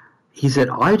said,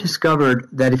 I discovered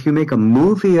that if you make a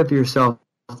movie of yourself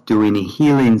doing a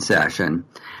healing session,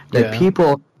 that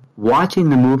people watching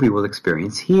the movie will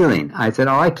experience healing. I said,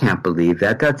 I can't believe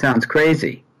that. That sounds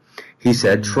crazy. He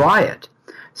said, try it.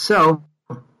 So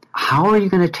how are you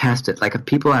going to test it? Like if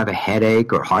people have a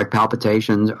headache or heart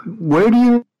palpitations,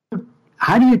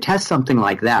 how do you test something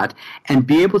like that and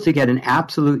be able to get an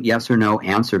absolute yes or no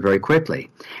answer very quickly?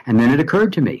 And then it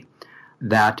occurred to me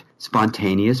that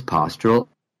spontaneous postural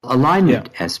alignment,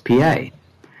 SPA.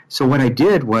 So what I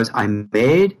did was I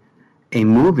made a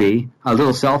movie, a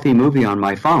little selfie movie on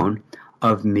my phone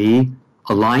of me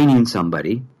aligning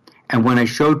somebody. And when I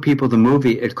showed people the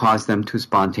movie, it caused them to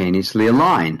spontaneously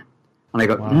align. And I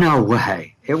go, no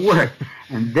way, it worked.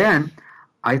 And then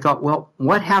I thought, well,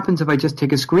 what happens if I just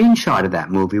take a screenshot of that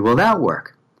movie? Will that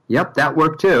work? Yep, that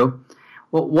worked too.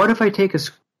 Well, what if I take a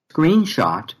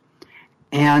screenshot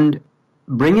and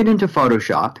bring it into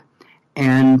Photoshop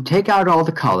and take out all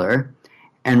the color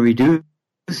and reduce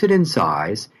it in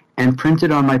size and print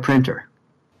it on my printer?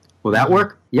 Will that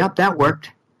work? Yep, that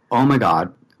worked. Oh my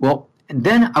God. Well, and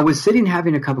then I was sitting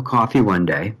having a cup of coffee one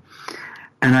day,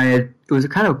 and it was a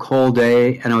kind of cold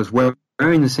day, and I was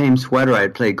wearing the same sweater I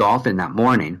had played golf in that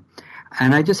morning,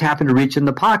 and I just happened to reach in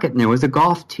the pocket, and there was a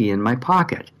golf tee in my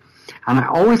pocket. And I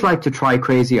always like to try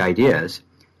crazy ideas,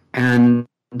 and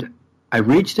I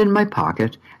reached in my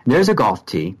pocket, and there's a golf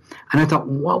tee, and I thought,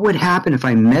 what would happen if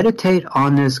I meditate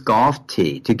on this golf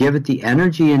tee to give it the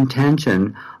energy and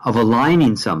tension of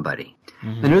aligning somebody?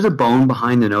 Mm-hmm. And there's a bone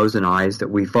behind the nose and eyes that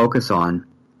we focus on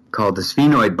called the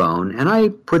sphenoid bone, and I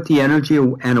put the energy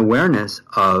and awareness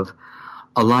of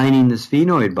aligning the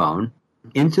sphenoid bone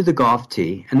into the golf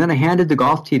tee, and then I handed the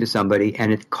golf tee to somebody,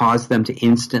 and it caused them to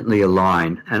instantly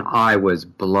align, and I was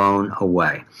blown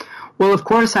away. Well, of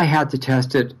course, I had to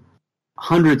test it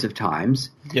hundreds of times,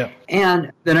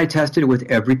 and then I tested it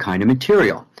with every kind of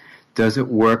material. Does it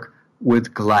work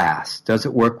with glass? Does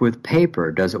it work with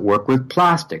paper? Does it work with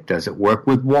plastic? Does it work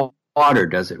with water?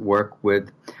 Does it work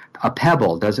with a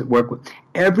pebble? Does it work with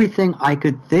everything I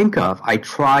could think of? I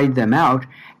tried them out,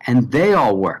 and they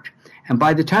all worked. And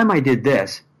by the time I did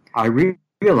this, I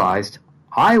realized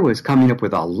I was coming up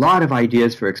with a lot of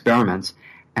ideas for experiments,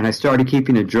 and I started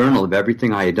keeping a journal of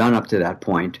everything I had done up to that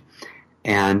point,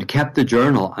 and kept the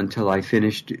journal until I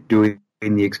finished doing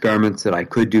the experiments that I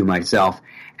could do myself.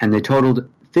 And they totaled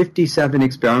 57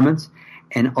 experiments,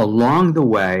 and along the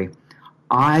way,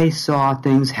 I saw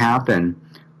things happen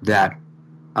that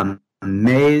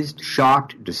amazed,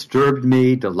 shocked, disturbed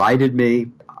me, delighted me.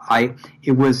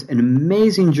 It was an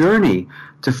amazing journey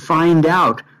to find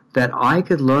out that I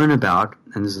could learn about,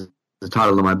 and this is the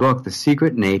title of my book, The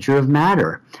Secret Nature of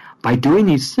Matter, by doing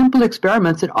these simple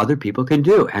experiments that other people can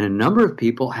do. And a number of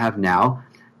people have now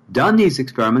done these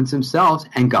experiments themselves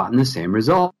and gotten the same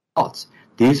results.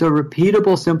 These are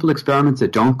repeatable, simple experiments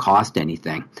that don't cost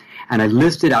anything. And I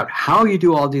listed out how you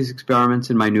do all these experiments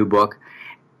in my new book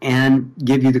and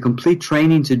give you the complete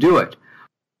training to do it.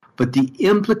 But the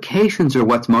implications are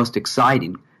what's most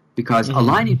exciting, because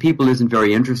aligning people isn't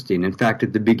very interesting. In fact,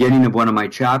 at the beginning of one of my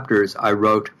chapters, I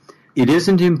wrote, it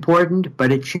isn't important,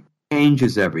 but it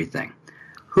changes everything.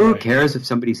 Who cares if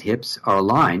somebody's hips are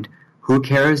aligned? Who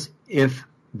cares if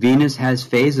Venus has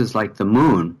phases like the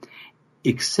moon?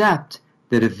 Except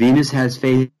that if Venus has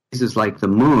phases like the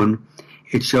moon,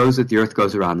 it shows that the Earth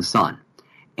goes around the sun.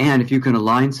 And if you can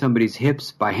align somebody's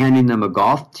hips by handing them a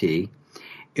golf tee,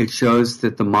 it shows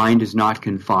that the mind is not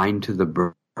confined to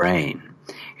the brain.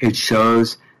 It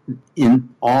shows, in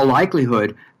all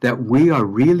likelihood, that we are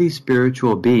really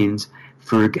spiritual beings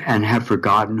and have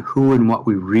forgotten who and what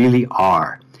we really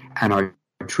are and our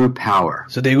true power.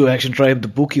 So there you go, Action Tribe. The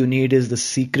book you need is The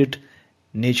Secret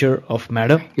Nature of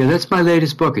Matter. Yeah, that's my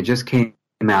latest book. It just came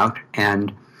out.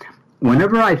 And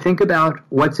whenever I think about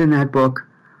what's in that book,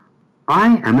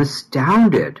 I am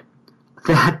astounded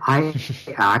that I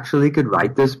actually could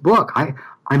write this book.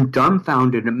 I'm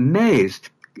dumbfounded, amazed,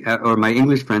 or my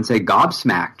English friends say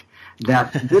gobsmacked,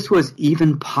 that this was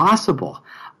even possible.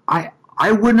 I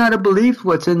would not have believed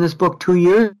what's in this book 2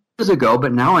 years ago,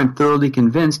 but now I'm thoroughly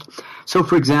convinced. So,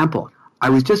 for example, I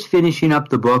was just finishing up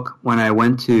the book when I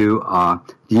went to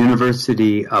the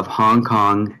University of Hong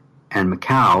Kong and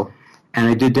Macau, and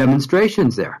I did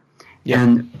demonstrations there. Yeah.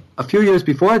 And a few years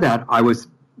before that, I was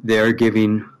there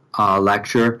giving a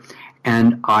lecture,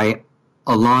 and I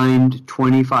aligned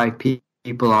 25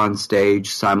 people on stage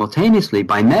simultaneously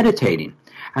by meditating.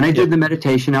 And I did the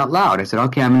meditation out loud. I said,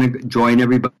 okay, I'm going to join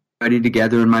everybody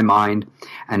together in my mind,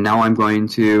 and now I'm going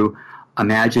to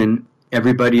imagine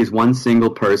everybody is one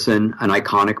single person, an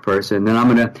iconic person. Then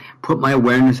I'm going to put my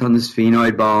awareness on the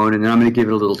sphenoid bone, and then I'm going to give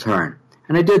it a little turn.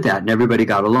 And I did that, and everybody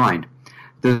got aligned.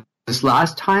 This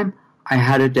last time, I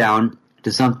had it down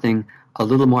to something a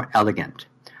little more elegant.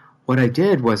 What I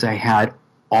did was I had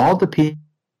all the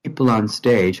people on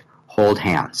stage hold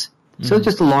hands. So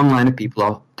just a long line of people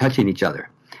all touching each other.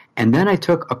 And then I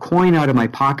took a coin out of my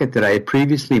pocket that I had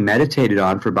previously meditated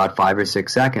on for about 5 or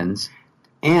 6 seconds,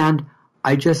 and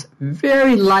I just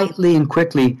very lightly and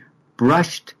quickly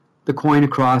brushed the coin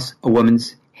across a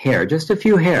woman's hair, just a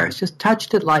few hairs, just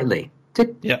touched it lightly,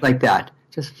 like that,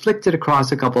 just flicked it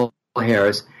across a couple of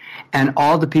hairs, and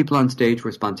all the people on stage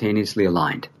were spontaneously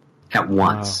aligned at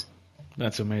once. Wow.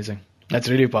 That's amazing. That's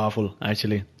really powerful,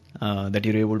 actually, that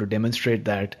you're able to demonstrate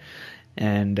that.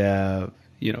 And,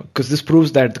 because this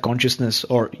proves that the consciousness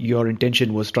or your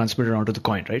intention was transmitted onto the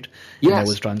coin, right? Yes. And that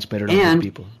was transmitted onto the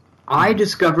people. I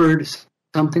discovered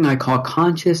something I call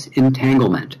conscious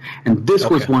entanglement. And this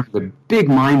was one of the big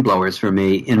mind blowers for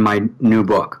me in my new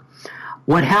book.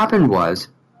 What happened was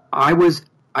I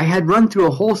had run through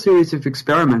a whole series of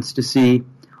experiments to see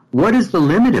what is the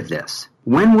limit of this?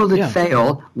 When will it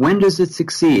fail? When does it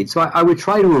succeed? So I would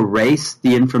try to erase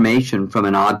the information from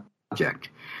an object.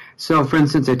 So, for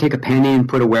instance, I take a penny and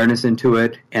put awareness into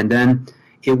it, and then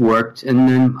it worked, and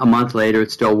then a month later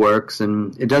it still works,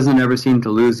 and it doesn't ever seem to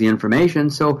lose the information.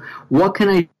 So what can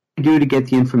I do to get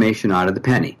the information out of the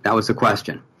penny? That was the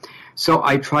question. So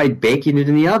I tried baking it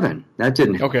in the oven. That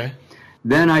didn't help. Okay.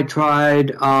 Then I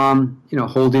tried,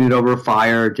 holding it over a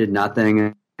fire, did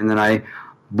nothing, and then I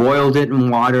boiled it in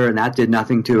water, and that did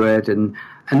nothing to it, and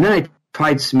then I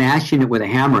tried smashing it with a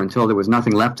hammer until there was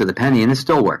nothing left of the penny, and it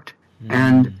still worked.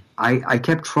 And I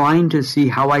kept trying to see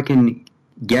how I can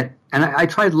get And I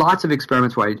tried lots of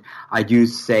experiments where I'd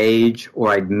use sage, or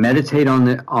I'd meditate on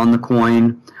the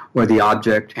coin or the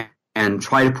object and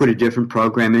try to put a different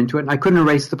program into it, and I couldn't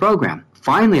erase the program.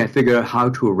 Finally, I figured out how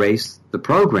to erase the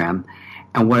program,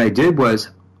 and what I did was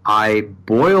I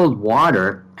boiled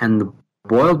water, and the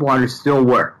boiled water still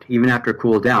worked, even after it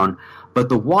cooled down, but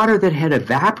the water that had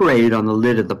evaporated on the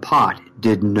lid of the pot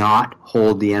did not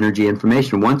hold the energy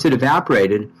information. Once it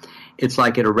evaporated, it's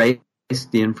like it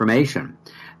erased the information.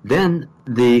 Then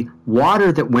the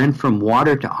water that went from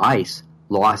water to ice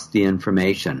lost the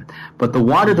information. But the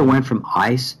water that went from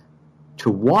ice to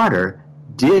water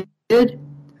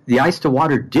the ice to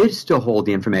water did still hold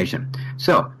the information.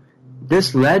 So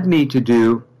this led me to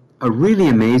do a really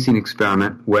amazing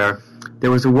experiment where there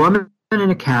was a woman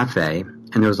in a cafe,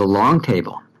 and there was a long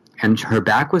table, and her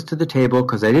back was to the table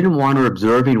because I didn't want her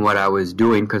observing what I was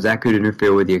doing because that could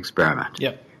interfere with the experiment.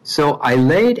 Yep. So I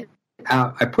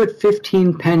put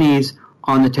 15 pennies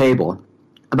on the table,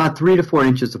 about 3 to 4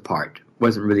 inches apart.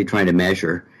 Wasn't really trying to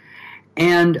measure.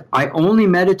 And I only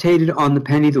meditated on the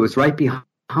penny that was right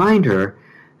behind her.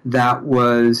 That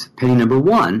was penny number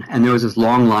 1. And there was this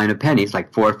long line of pennies,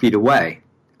 like 4 feet away,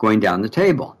 going down the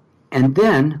table. And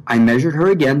then I measured her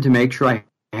again to make sure I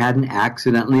hadn't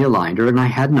accidentally aligned her, and I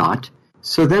had not.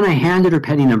 So then I handed her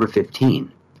penny number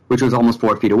 15, which was almost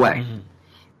 4 feet away. Mm-hmm.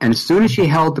 And as soon as she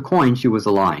held the coin, she was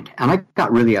aligned. And I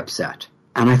got really upset.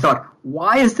 And I thought,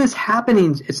 why is this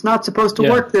happening? It's not supposed to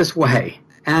work this way.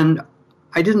 And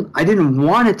I didn't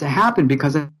want it to happen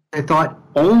because I thought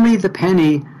only the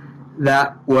penny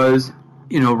that was,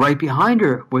 right behind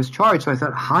her was charged. So I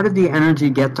thought, how did the energy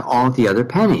get to all the other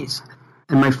pennies?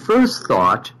 And my first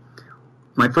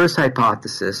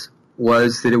hypothesis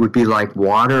was that it would be like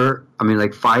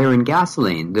like fire and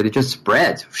gasoline, that it just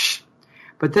spreads.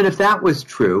 But then if that was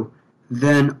true,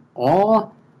 then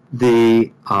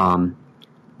then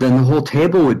the whole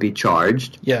table would be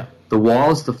charged. Yeah. The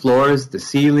walls, the floors, the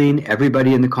ceiling,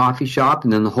 everybody in the coffee shop,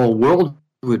 and then the whole world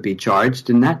would be charged,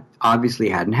 and that obviously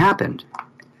hadn't happened.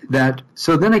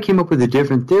 So then I came up with a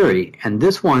different theory, and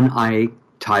this one I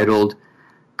titled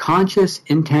Conscious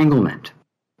Entanglement.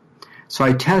 So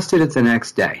I tested it the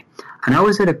next day. And I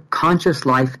was at a Conscious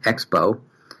Life Expo,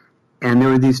 and there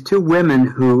were these 2 women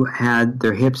who had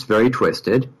their hips very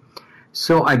twisted.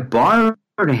 So I borrowed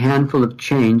a handful of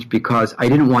change because I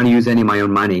didn't want to use any of my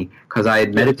own money because I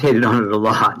had meditated on it a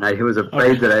lot, and I was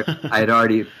afraid that I had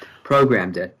already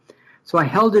programmed it. So I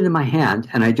held it in my hand,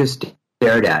 and I just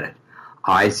stared at it.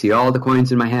 I see all the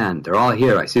coins in my hand. They're all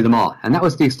here. I see them all. And that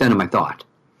was the extent of my thought.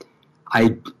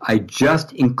 I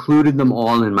just included them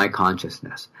all in my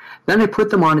consciousness. Then I put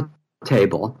them on a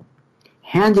table,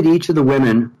 handed each of the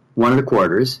women one of the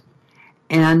quarters,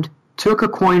 and took a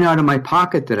coin out of my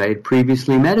pocket that I had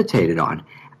previously meditated on,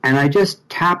 and I just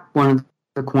tapped one of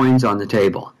the coins on the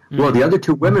table. Mm-hmm. Well, the other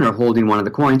 2 women are holding one of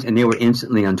the coins, and they were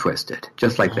instantly untwisted,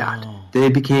 just like that. They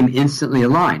became instantly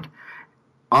aligned.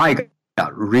 I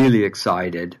got really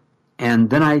excited, and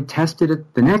then I tested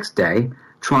it the next day,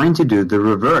 trying to do the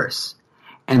reverse.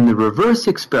 And the reverse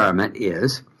experiment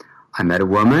is, I met a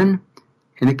woman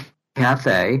in a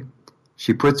cafe.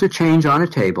 She puts her change on a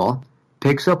table,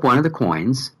 picks up one of the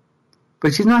coins,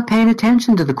 but she's not paying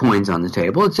attention to the coins on the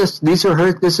table. It's just, this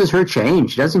is her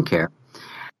change. She doesn't care.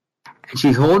 And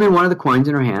she's holding one of the coins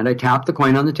in her hand. I tap the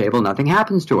coin on the table. Nothing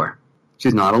happens to her.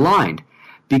 She's not aligned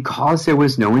because there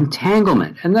was no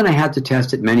entanglement. And then I had to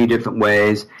test it many different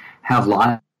ways, have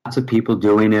lots of people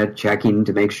doing it, checking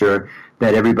to make sure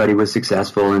that everybody was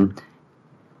successful. And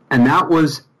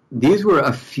these were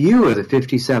a few of the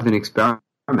 57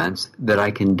 experiments that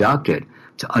I conducted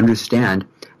to understand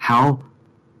how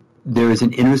there is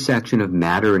an intersection of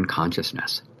matter and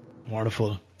consciousness.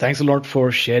 Wonderful. Thanks a lot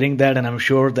for sharing that, and I'm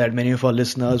sure that many of our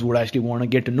listeners would actually want to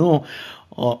get to know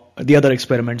the other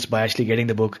experiments by actually getting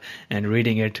the book and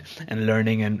reading it and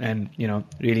learning and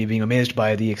really being amazed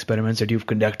by the experiments that you've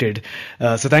conducted.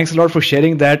 So thanks a lot for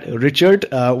sharing that, Richard.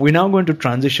 We're now going to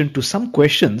transition to some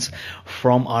questions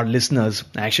from our listeners,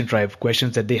 Action Tribe,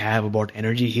 questions that they have about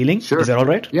energy healing. Sure. Is that all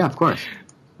right? Yeah, of course.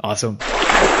 Awesome.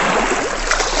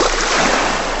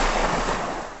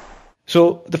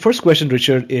 So the first question,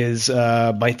 Richard, is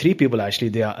by 3 people actually.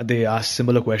 They ask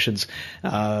similar questions,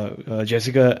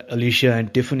 Jessica, Alicia,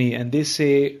 and Tiffany, and they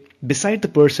say, beside the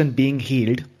person being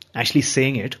healed, actually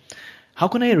saying it, how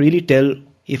can I really tell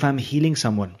if I'm healing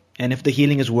someone and if the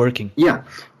healing is working? Yeah,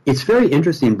 it's very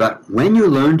interesting, but when you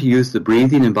learn to use the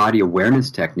breathing and body awareness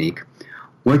technique,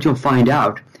 what you'll find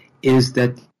out is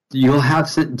that you'll have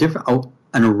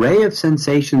an array of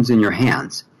sensations in your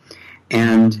hands.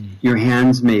 And your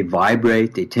hands may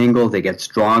vibrate, they tingle, they get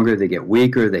stronger, they get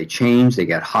weaker, they change, they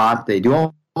get hot, they do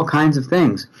all kinds of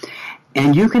things.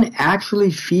 And you can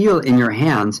actually feel in your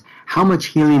hands how much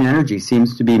healing energy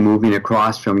seems to be moving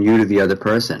across from you to the other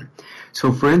person.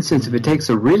 So, for instance, if it takes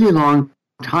a really long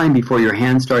time before your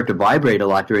hands start to vibrate a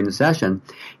lot during the session,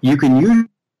 you can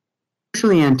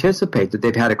usually anticipate that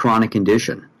they've had a chronic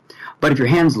condition. But if your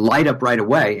hands light up right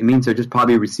away, it means they're just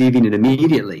probably receiving it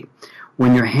immediately.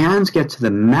 When your hands get to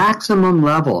the maximum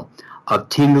level of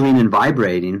tingling and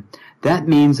vibrating, that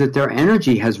means that their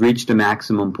energy has reached a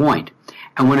maximum point.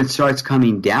 And when it starts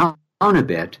coming down a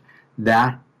bit,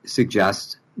 that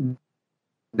suggests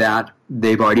that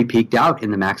they've already peaked out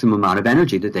in the maximum amount of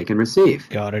energy that they can receive.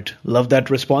 Got it. Love that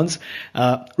response.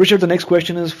 Richard, the next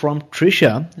question is from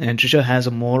Trisha, and Trisha has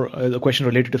a question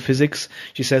related to physics.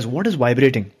 She says, what is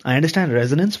vibrating? I understand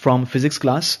resonance from physics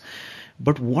class,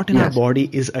 but what in our body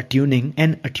is attuning,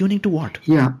 and attuning to what?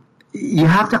 Yeah, you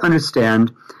have to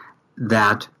understand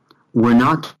that we're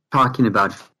not talking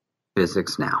about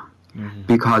physics now,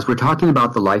 because we're talking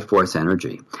about the life force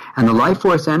energy. And the life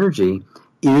force energy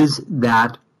is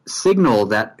that signal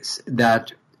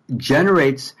that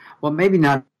generates, well, maybe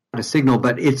not a signal,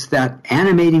 but it's that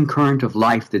animating current of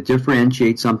life that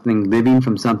differentiates something living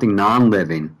from something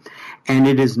non-living. And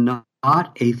it is not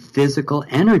a physical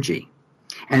energy.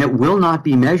 And it will not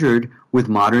be measured with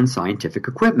modern scientific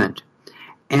equipment.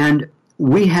 And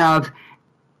we have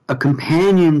a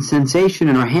companion sensation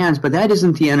in our hands, but that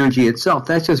isn't the energy itself.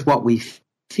 That's just what we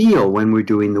feel when we're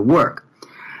doing the work.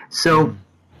 So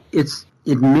it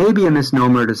may be a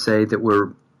misnomer to say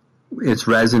that it's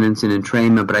resonance and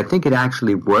entrainment, but I think it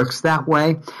actually works that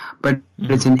way. But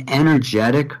it's an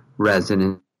energetic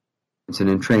resonance and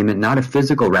entrainment, not a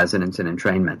physical resonance and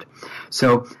entrainment.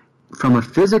 So from a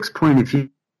physics point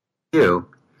of view,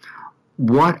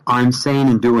 what I'm saying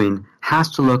and doing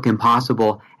has to look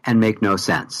impossible and make no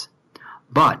sense.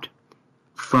 But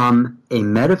from a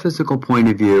metaphysical point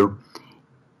of view,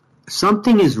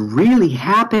 something is really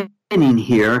happening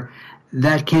here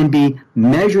that can be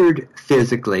measured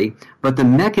physically, but the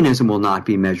mechanism will not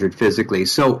be measured physically.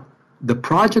 So the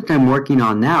project I'm working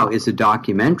on now is a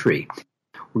documentary.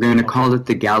 We're going to call it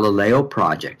the Galileo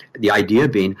Project. The idea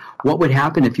being, what would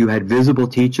happen if you had visible,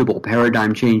 teachable,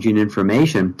 paradigm-changing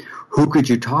information? Who could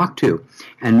you talk to?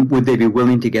 And would they be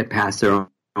willing to get past their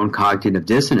own cognitive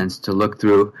dissonance to look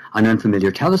through an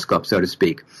unfamiliar telescope, so to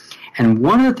speak? And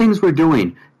one of the things we're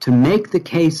doing to make the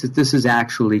case that this is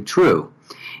actually true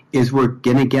is we're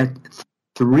going to get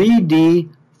 3D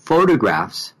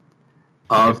photographs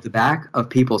of the back of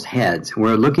people's heads.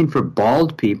 We're looking for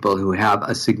bald people who have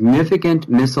a significant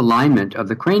misalignment of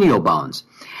the cranial bones.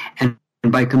 And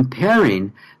by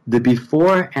comparing the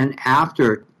before and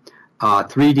after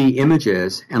 3D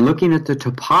images and looking at the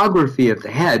topography of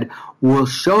the head, we'll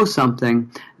show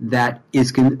something that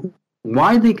is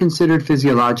widely considered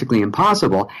physiologically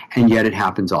impossible, and yet it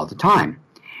happens all the time.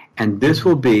 And this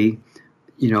will be,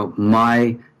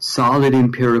 my solid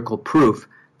empirical proof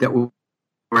that we're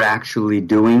actually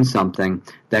doing something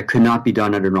that could not be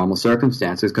done under normal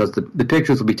circumstances, because the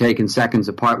pictures will be taken seconds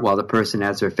apart while the person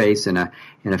has their face in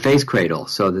a face cradle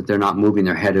so that they're not moving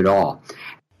their head at all.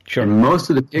 Sure. And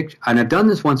most of the pictures, and I've done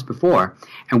this once before,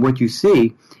 and what you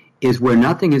see is where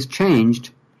nothing has changed,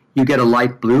 you get a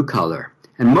light blue color.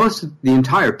 And the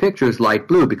entire picture is light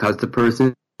blue because the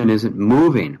person isn't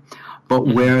moving. But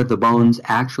where the bones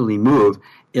actually move,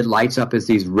 it lights up as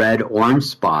these red-orange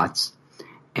spots.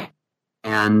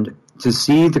 And to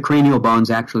see the cranial bones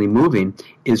actually moving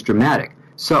is dramatic.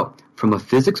 So, from a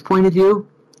physics point of view,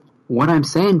 what I'm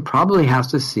saying probably has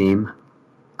to seem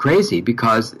crazy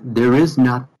because there is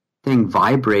nothing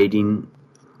vibrating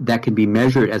that can be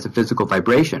measured as a physical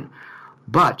vibration.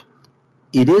 But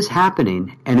it is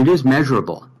happening and it is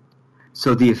measurable.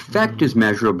 So the effect is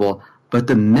measurable, but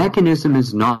the mechanism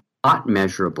is not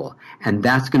measurable. And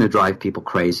that's going to drive people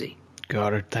crazy.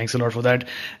 Got it. Thanks a lot for that.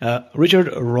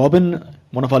 Richard, Robin,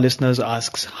 one of our listeners,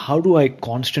 asks, how do I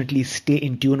constantly stay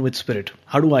in tune with spirit?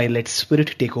 How do I let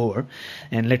spirit take over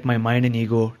and let my mind and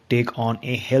ego take on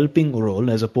a helping role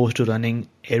as opposed to running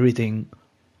everything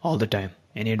all the time?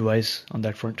 Any advice on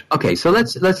that front? Okay, so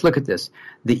let's look at this.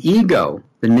 The ego,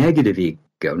 the negative ego,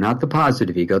 not the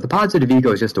positive ego. The positive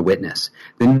ego is just a witness.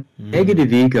 The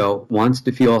negative ego wants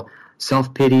to feel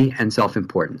self-pity and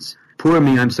self-importance. Poor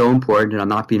me, I'm so important and I'm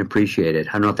not being appreciated.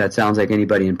 I don't know if that sounds like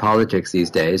anybody in politics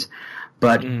these days,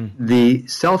 but the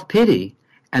self-pity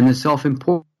and the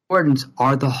self-importance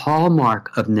are the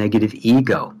hallmark of negative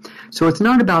ego. So it's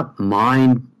not about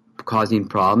mind causing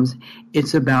problems.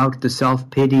 It's about the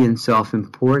self-pity and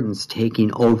self-importance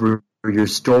taking over your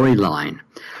storyline.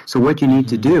 So what you need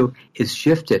to do is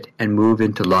shift it and move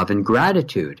into love and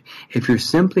gratitude. If you're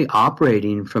simply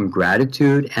operating from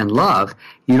gratitude and love,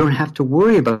 you don't have to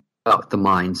worry about the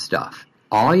mind stuff.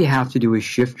 All you have to do is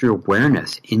shift your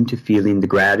awareness into feeling the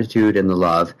gratitude and the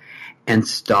love and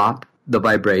stop the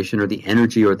vibration or the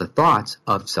energy or the thoughts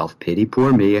of self-pity,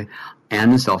 poor me,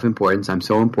 and the self-importance, I'm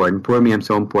so important, poor me, I'm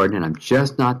so important, and I'm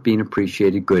just not being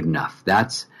appreciated good enough.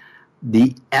 That's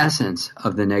the essence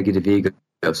of the negative ego.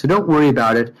 So don't worry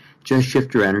about it. Just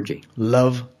shift your energy.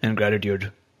 Love and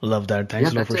gratitude. Love that.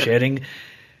 Thanks a lot for sharing.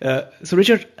 So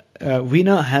Richard,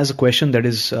 Veena has a question that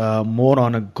is more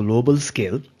on a global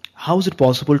scale. How is it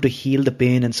possible to heal the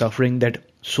pain and suffering that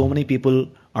so many people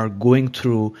are going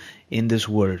through in this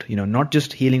world? You know, not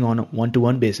just healing on a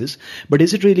one-to-one basis, but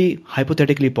is it really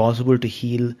hypothetically possible to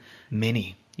heal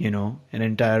many, an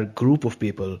entire group of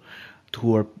people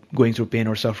who are going through pain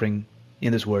or suffering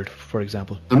in this world, for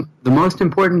example? The most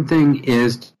important thing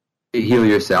is to heal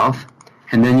yourself,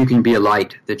 and then you can be a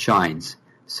light that shines.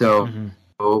 So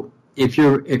if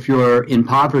you're in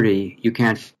poverty, you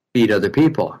can't feed other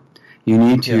people. You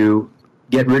need to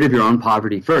get rid of your own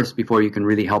poverty first before you can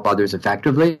really help others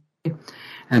effectively.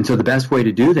 And so the best way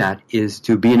to do that is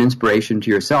to be an inspiration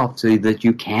to yourself so that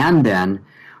you can then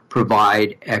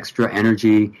provide extra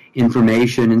energy,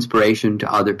 information, inspiration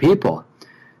to other people.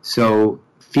 So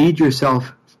feed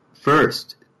yourself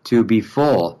first to be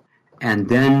full, and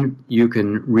then you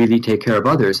can really take care of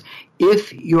others.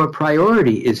 If your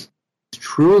priority is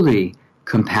truly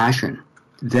compassion,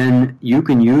 then you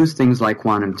can use things like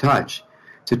quantum touch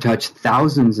to touch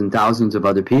thousands and thousands of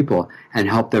other people and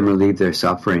help them relieve their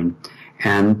suffering.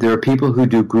 And there are people who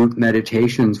do group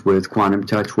meditations with quantum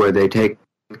touch where they take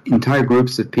entire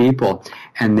groups of people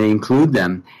and they include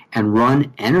them and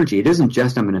run energy. It isn't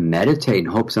just I'm going to meditate and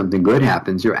hope something good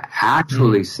happens. You're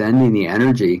actually sending the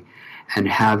energy and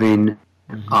having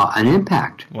an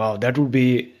impact. Wow, that would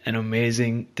be an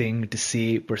amazing thing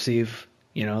to perceive.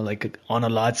 Like on a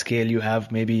large scale, you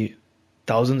have maybe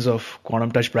thousands of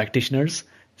quantum touch practitioners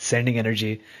sending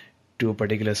energy to a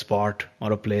particular spot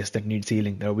or a place that needs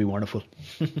healing. That would be wonderful.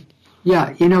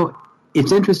 Yeah,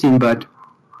 it's interesting, but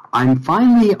I'm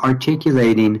finally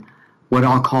articulating what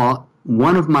I'll call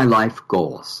one of my life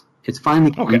goals. It's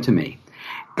finally come to me.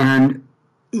 And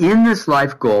in this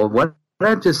life goal, what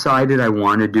I've decided I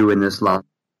want to do in this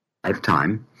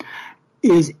lifetime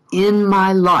is in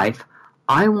my life,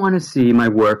 I want to see my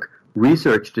work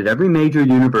researched at every major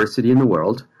university in the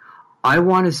world. I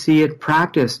want to see it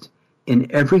practiced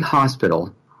in every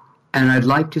hospital, and I'd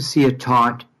like to see it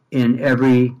taught in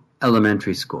every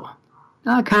elementary school.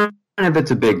 Now, kind of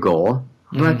it's a big goal,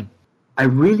 but I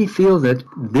really feel that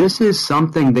this is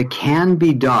something that can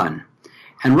be done.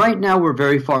 And right now we're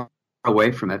very far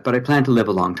away from it, but I plan to live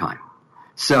a long time.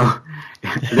 So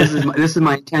this is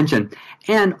my intention.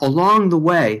 And along the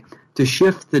way, to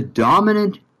shift the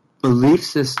dominant belief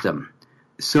system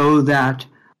so that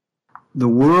the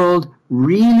world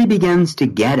really begins to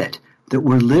get it, that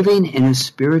we're living in a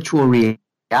spiritual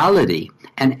reality,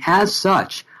 and as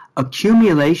such,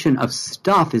 accumulation of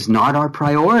stuff is not our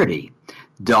priority.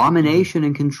 Domination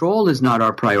and control is not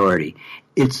our priority.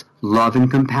 It's love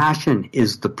and compassion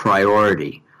is the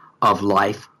priority of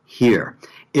life here.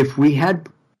 If we had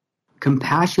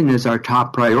compassion as our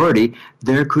top priority,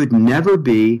 there could never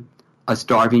be a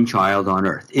starving child on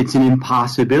earth. It's an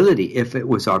impossibility if it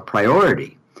was our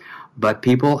priority. But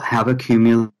people have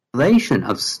accumulation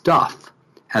of stuff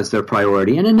as their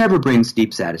priority, and it never brings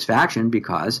deep satisfaction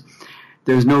because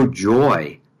there's no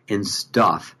joy in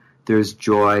stuff. There's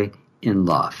joy in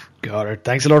love. Got it.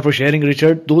 Thanks a lot for sharing,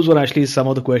 Richard. Those were actually some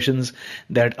of the questions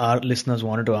that our listeners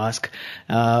wanted to ask.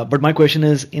 But my question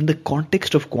is, in the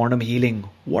context of quantum healing,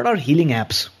 what are healing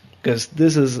apps? Because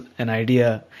this is an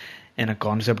idea and a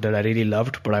concept that I really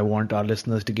loved, but I want our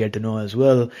listeners to get to know as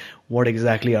well. What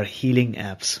exactly are healing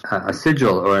apps? A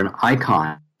sigil or an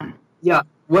icon. Yeah,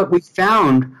 what we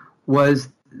found was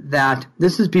that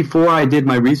this is before I did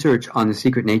my research on the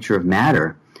secret nature of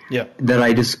matter, that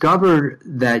I discovered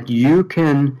that you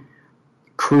can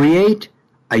create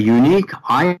a unique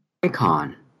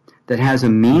icon that has a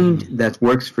meaning that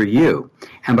works for you.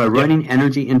 And by running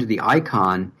energy into the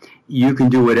icon, you can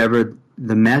do whatever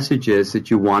the message is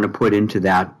that you want to put into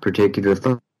that particular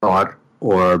thought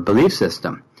or belief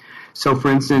system. So, for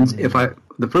instance,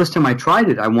 the first time I tried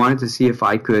it, I wanted to see if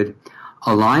I could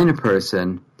align a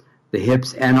person, the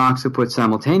hips and occiput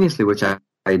simultaneously, which I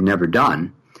had never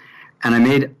done. And I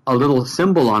made a little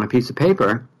symbol on a piece of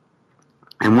paper.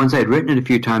 And once I had written it a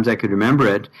few times, I could remember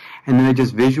it. And then I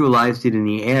just visualized it in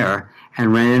the air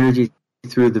and ran energy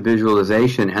through the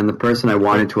visualization, and the person I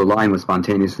wanted to align was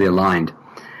spontaneously aligned.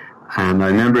 And I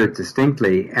remember it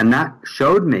distinctly, and that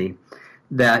showed me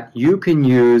that you can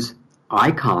use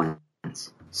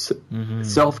icons,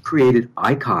 self-created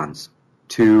icons,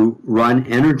 to run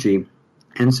energy.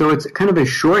 And so it's kind of a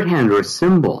shorthand or a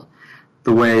symbol,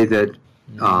 the way that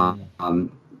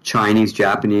Chinese,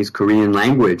 Japanese, Korean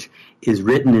language is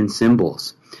written in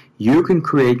symbols. You can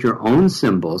create your own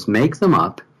symbols, make them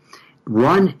up,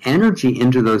 run energy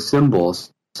into those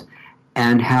symbols,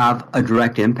 and have a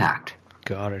direct impact.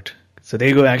 Got it. So there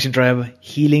you go, Action Tribe.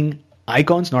 Healing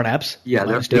icons, not apps. Yeah,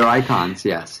 they're icons,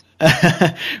 yes.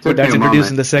 But that's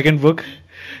introduced in the second book.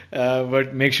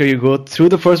 But make sure you go through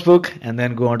the first book and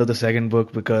then go on to the second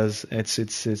book, because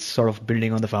it's sort of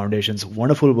building on the foundations.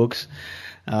 Wonderful books.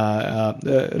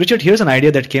 Richard, here's an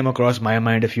idea that came across my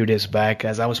mind a few days back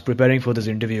as I was preparing for this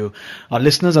interview. Our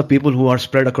listeners are people who are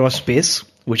spread across space,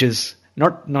 which is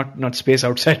not space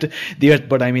outside the earth,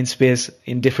 but I mean space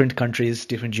in different countries,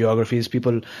 different geographies,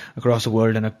 people across the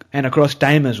world and across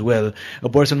time as well. A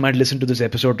person might listen to this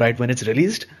episode right when it's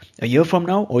released, a year from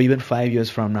now or even 5 years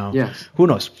from now. Yes. Who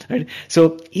knows, right?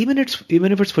 So even if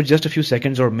it's for just a few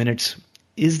seconds or minutes,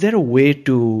 is there a way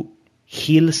to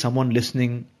heal someone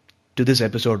listening to this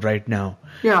episode right now?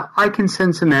 Yeah, I can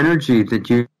send some energy that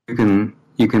you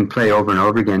can play over and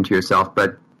over again to yourself,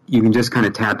 but you can just kind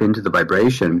of tap into the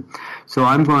vibration. So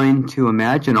I'm going to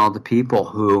imagine all the people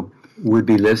who would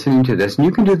be listening to this, and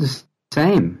you can do the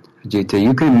same, Ajita.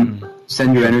 You can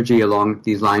send your energy along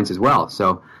these lines as well.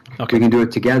 So we can do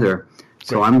it together.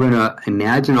 So I'm going to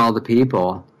imagine all the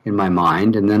people in my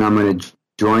mind, and then I'm going to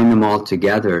join them all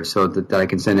together so that I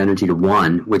can send energy to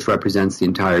one, which represents the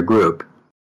entire group.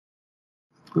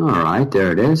 All right,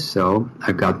 there it is. So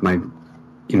I've got my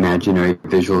imaginary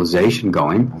visualization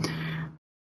going.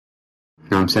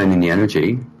 Now I'm sending the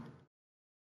energy.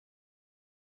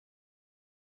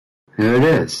 There it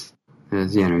is.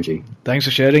 There's the energy. Thanks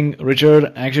for sharing,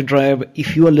 Richard. Action Tribe,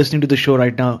 if you are listening to the show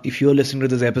right now, if you are listening to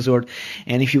this episode,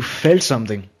 and if you felt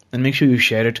something, then make sure you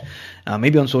share it,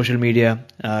 maybe on social media,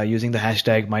 using the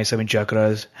hashtag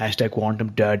My7Chakras, hashtag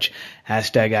Quantum Touch,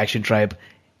 hashtag Action Tribe.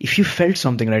 If you felt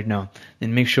something right now,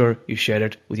 then make sure you share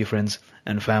it with your friends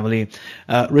and family.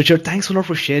 Richard, thanks a lot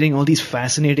for sharing all these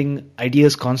fascinating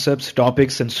ideas, concepts,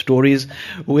 topics, and stories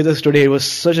with us today. It was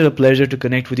such a pleasure to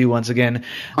connect with you once again.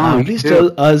 Please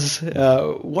tell us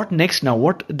what next now?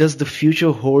 What does the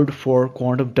future hold for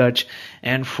Quantum Touch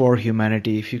and for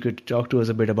humanity? If you could talk to us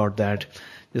a bit about that,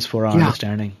 just for our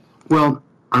understanding. Well,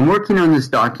 I'm working on this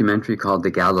documentary called The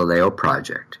Galileo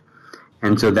Project.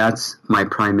 And so that's my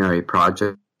primary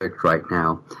project right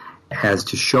now, as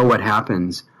to show what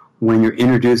happens when you're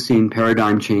introducing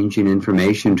paradigm-changing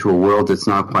information to a world that's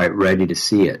not quite ready to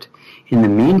see it. In the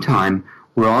meantime,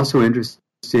 we're also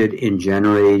interested in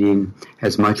generating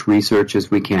as much research as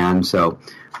we can, so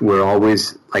we're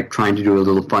always trying to do a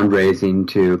little fundraising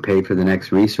to pay for the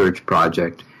next research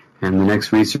project. And the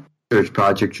next research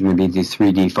project are going to be these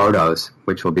 3D photos,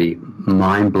 which will be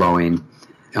mind-blowing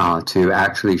to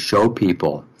actually show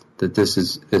people that this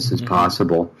is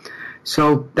possible.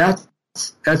 So that's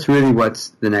really what's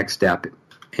the next step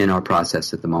in our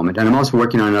process at the moment. And I'm also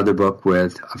working on another book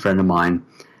with a friend of mine,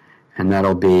 and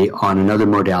that'll be on another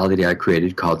modality I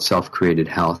created called self-created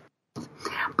health.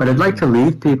 But I'd like to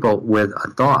leave people with a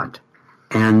thought.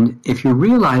 And if you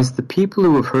realize the people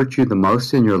who have hurt you the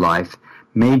most in your life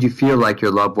made you feel like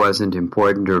your love wasn't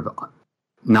important or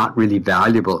not really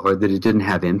valuable, or that it didn't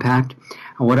have impact,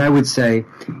 and what I would say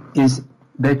is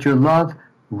that your love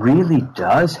really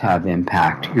does have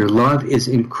impact. Your love is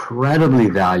incredibly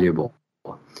valuable.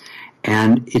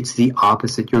 And it's the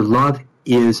opposite. Your love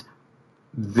is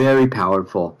very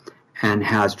powerful and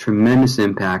has tremendous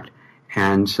impact.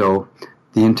 And so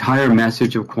the entire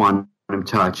message of Quantum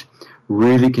Touch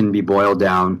really can be boiled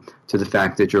down to the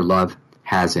fact that your love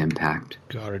has impact.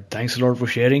 Got it. Thanks a lot for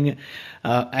sharing.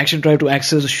 Action Tribe, to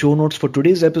access the show notes for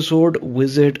today's episode,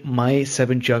 visit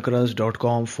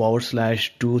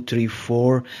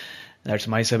my7chakras.com/234. That's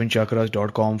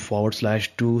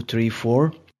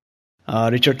my7chakras.com/234.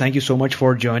 Richard, thank you so much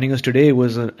for joining us today. It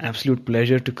was an absolute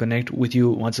pleasure to connect with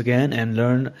you once again and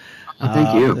learn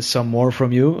some more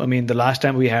from you. I mean, the last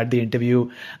time we had the interview,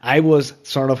 I was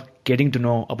sort of getting to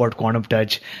know about Quantum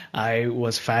Touch. I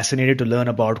was fascinated to learn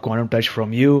about Quantum Touch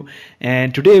from you.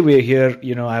 And today we're here,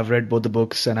 I've read both the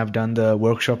books and I've done the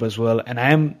workshop as well. And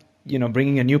I'm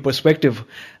bringing a new perspective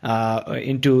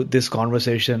into this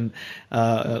conversation.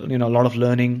 A lot of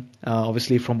learning,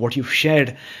 obviously, from what you've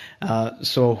shared.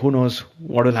 So who knows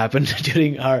what will happen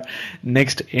during our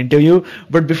next interview.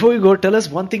 But before we go, tell us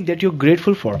one thing that you're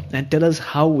grateful for, and tell us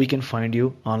how we can find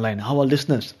you online, how our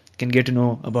listeners can get to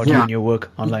know about you and your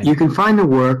work online. You can find the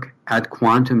work at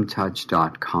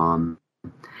quantumtouch.com.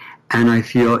 And I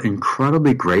feel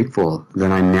incredibly grateful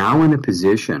that I'm now in a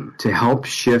position to help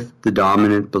shift the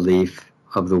dominant belief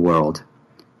of the world,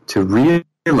 to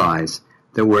realize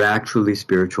that we're actually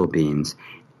spiritual beings,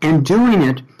 and doing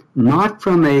it not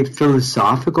from a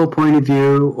philosophical point of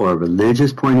view or a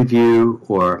religious point of view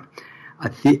or a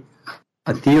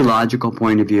theological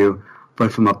point of view,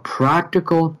 but from a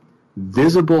practical,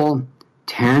 visible,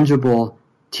 tangible,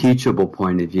 teachable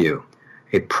point of view.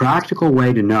 A practical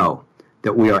way to know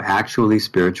that we are actually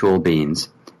spiritual beings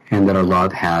and that our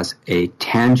love has a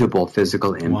tangible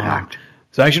physical impact. Wow.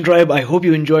 So Action Tribe, I hope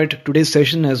you enjoyed today's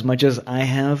session as much as I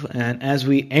have. And as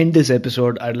we end this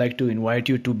episode, I'd like to invite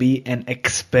you to be an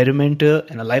experimenter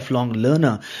and a lifelong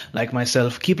learner like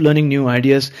myself. Keep learning new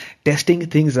ideas, testing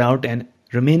things out, and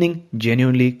remaining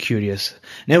genuinely curious.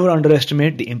 Never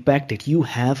underestimate the impact that you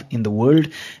have in the world.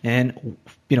 And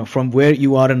from where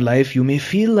you are in life, you may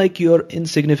feel like you're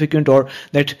insignificant or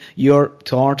that your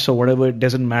thoughts or whatever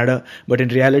doesn't matter. But in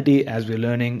reality, as we're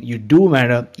learning, you do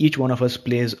matter. Each one of us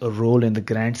plays a role in the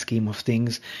grand scheme of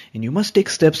things. And you must take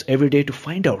steps every day to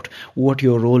find out what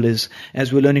your role is.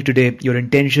 As we're learning today, your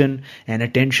intention and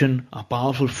attention are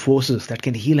powerful forces that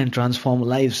can heal and transform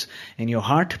lives. And your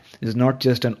heart is not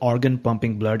just an organ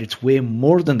pumping blood. It's way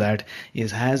more than that.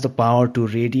 It has the power to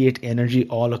radiate energy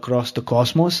all across the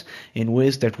cosmos in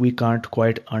ways that we can't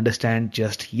quite understand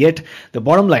just yet. The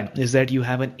bottom line is that you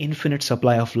have an infinite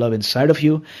supply of love inside of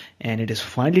you, and it is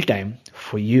finally time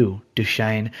for you to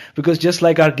shine. Because just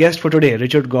like our guest for today,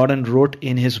 Richard Gordon, wrote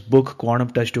in his book Quantum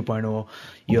Touch 2.0,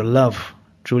 your love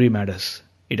truly matters.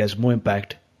 It has more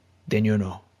impact than you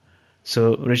know.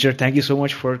 So Richard, thank you so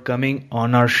much for coming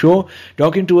on our show,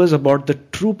 talking to us about the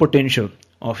true potential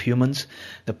of humans,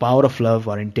 the power of love,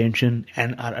 our intention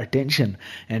and our attention,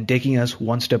 and taking us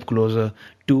one step closer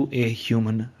to a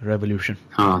human revolution.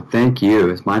 Oh, thank you.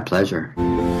 It's my pleasure. You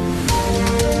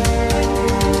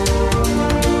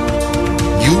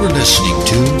were listening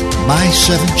to My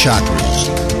Seven Chakras.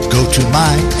 Go to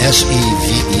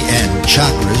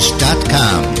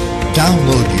mysevenchakras.com.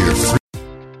 Download your free.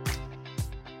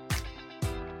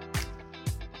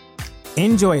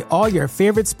 Enjoy all your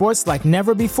favorite sports like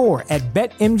never before at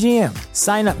BetMGM.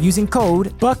 Sign up using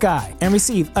code Buckeye and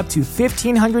receive up to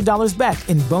 $1,500 back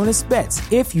in bonus bets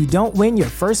if you don't win your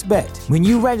first bet. When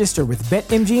you register with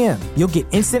BetMGM, you'll get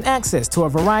instant access to a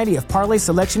variety of parlay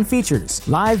selection features,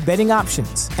 live betting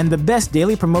options, and the best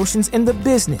daily promotions in the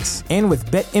business. And with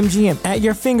BetMGM at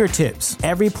your fingertips,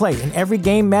 every play and every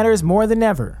game matters more than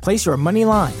ever. Place your money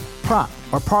line, prop,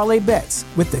 or parlay bets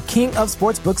with the king of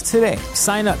sportsbooks today.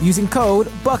 Sign up using code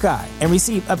Buckeye and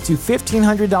receive up to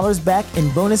 $1,500 back in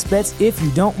bonus bets if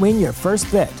you don't win your first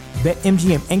bet.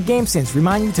 BetMGM and GameSense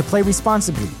remind you to play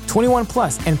responsibly. 21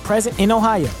 plus and present in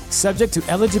Ohio, subject to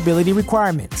eligibility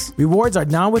requirements. Rewards are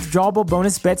non-withdrawable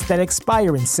bonus bets that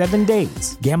expire in 7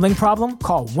 days. Gambling problem?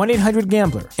 Call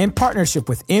 1-800-GAMBLER in partnership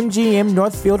with MGM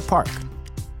Northfield Park.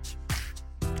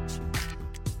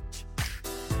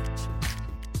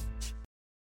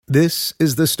 This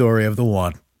is the story of the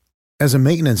one. As a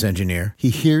maintenance engineer, he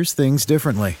hears things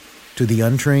differently. To the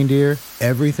untrained ear,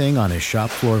 everything on his shop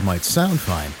floor might sound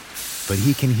fine, but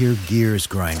he can hear gears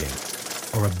grinding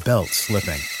or a belt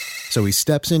slipping. So he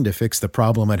steps in to fix the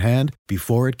problem at hand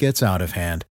before it gets out of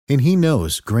hand. And he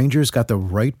knows Grainger's got the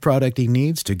right product he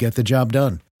needs to get the job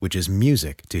done, which is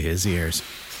music to his ears.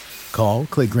 Call,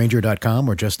 click Grainger.com,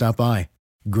 or just stop by.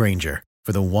 Grainger,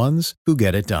 for the ones who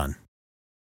get it done.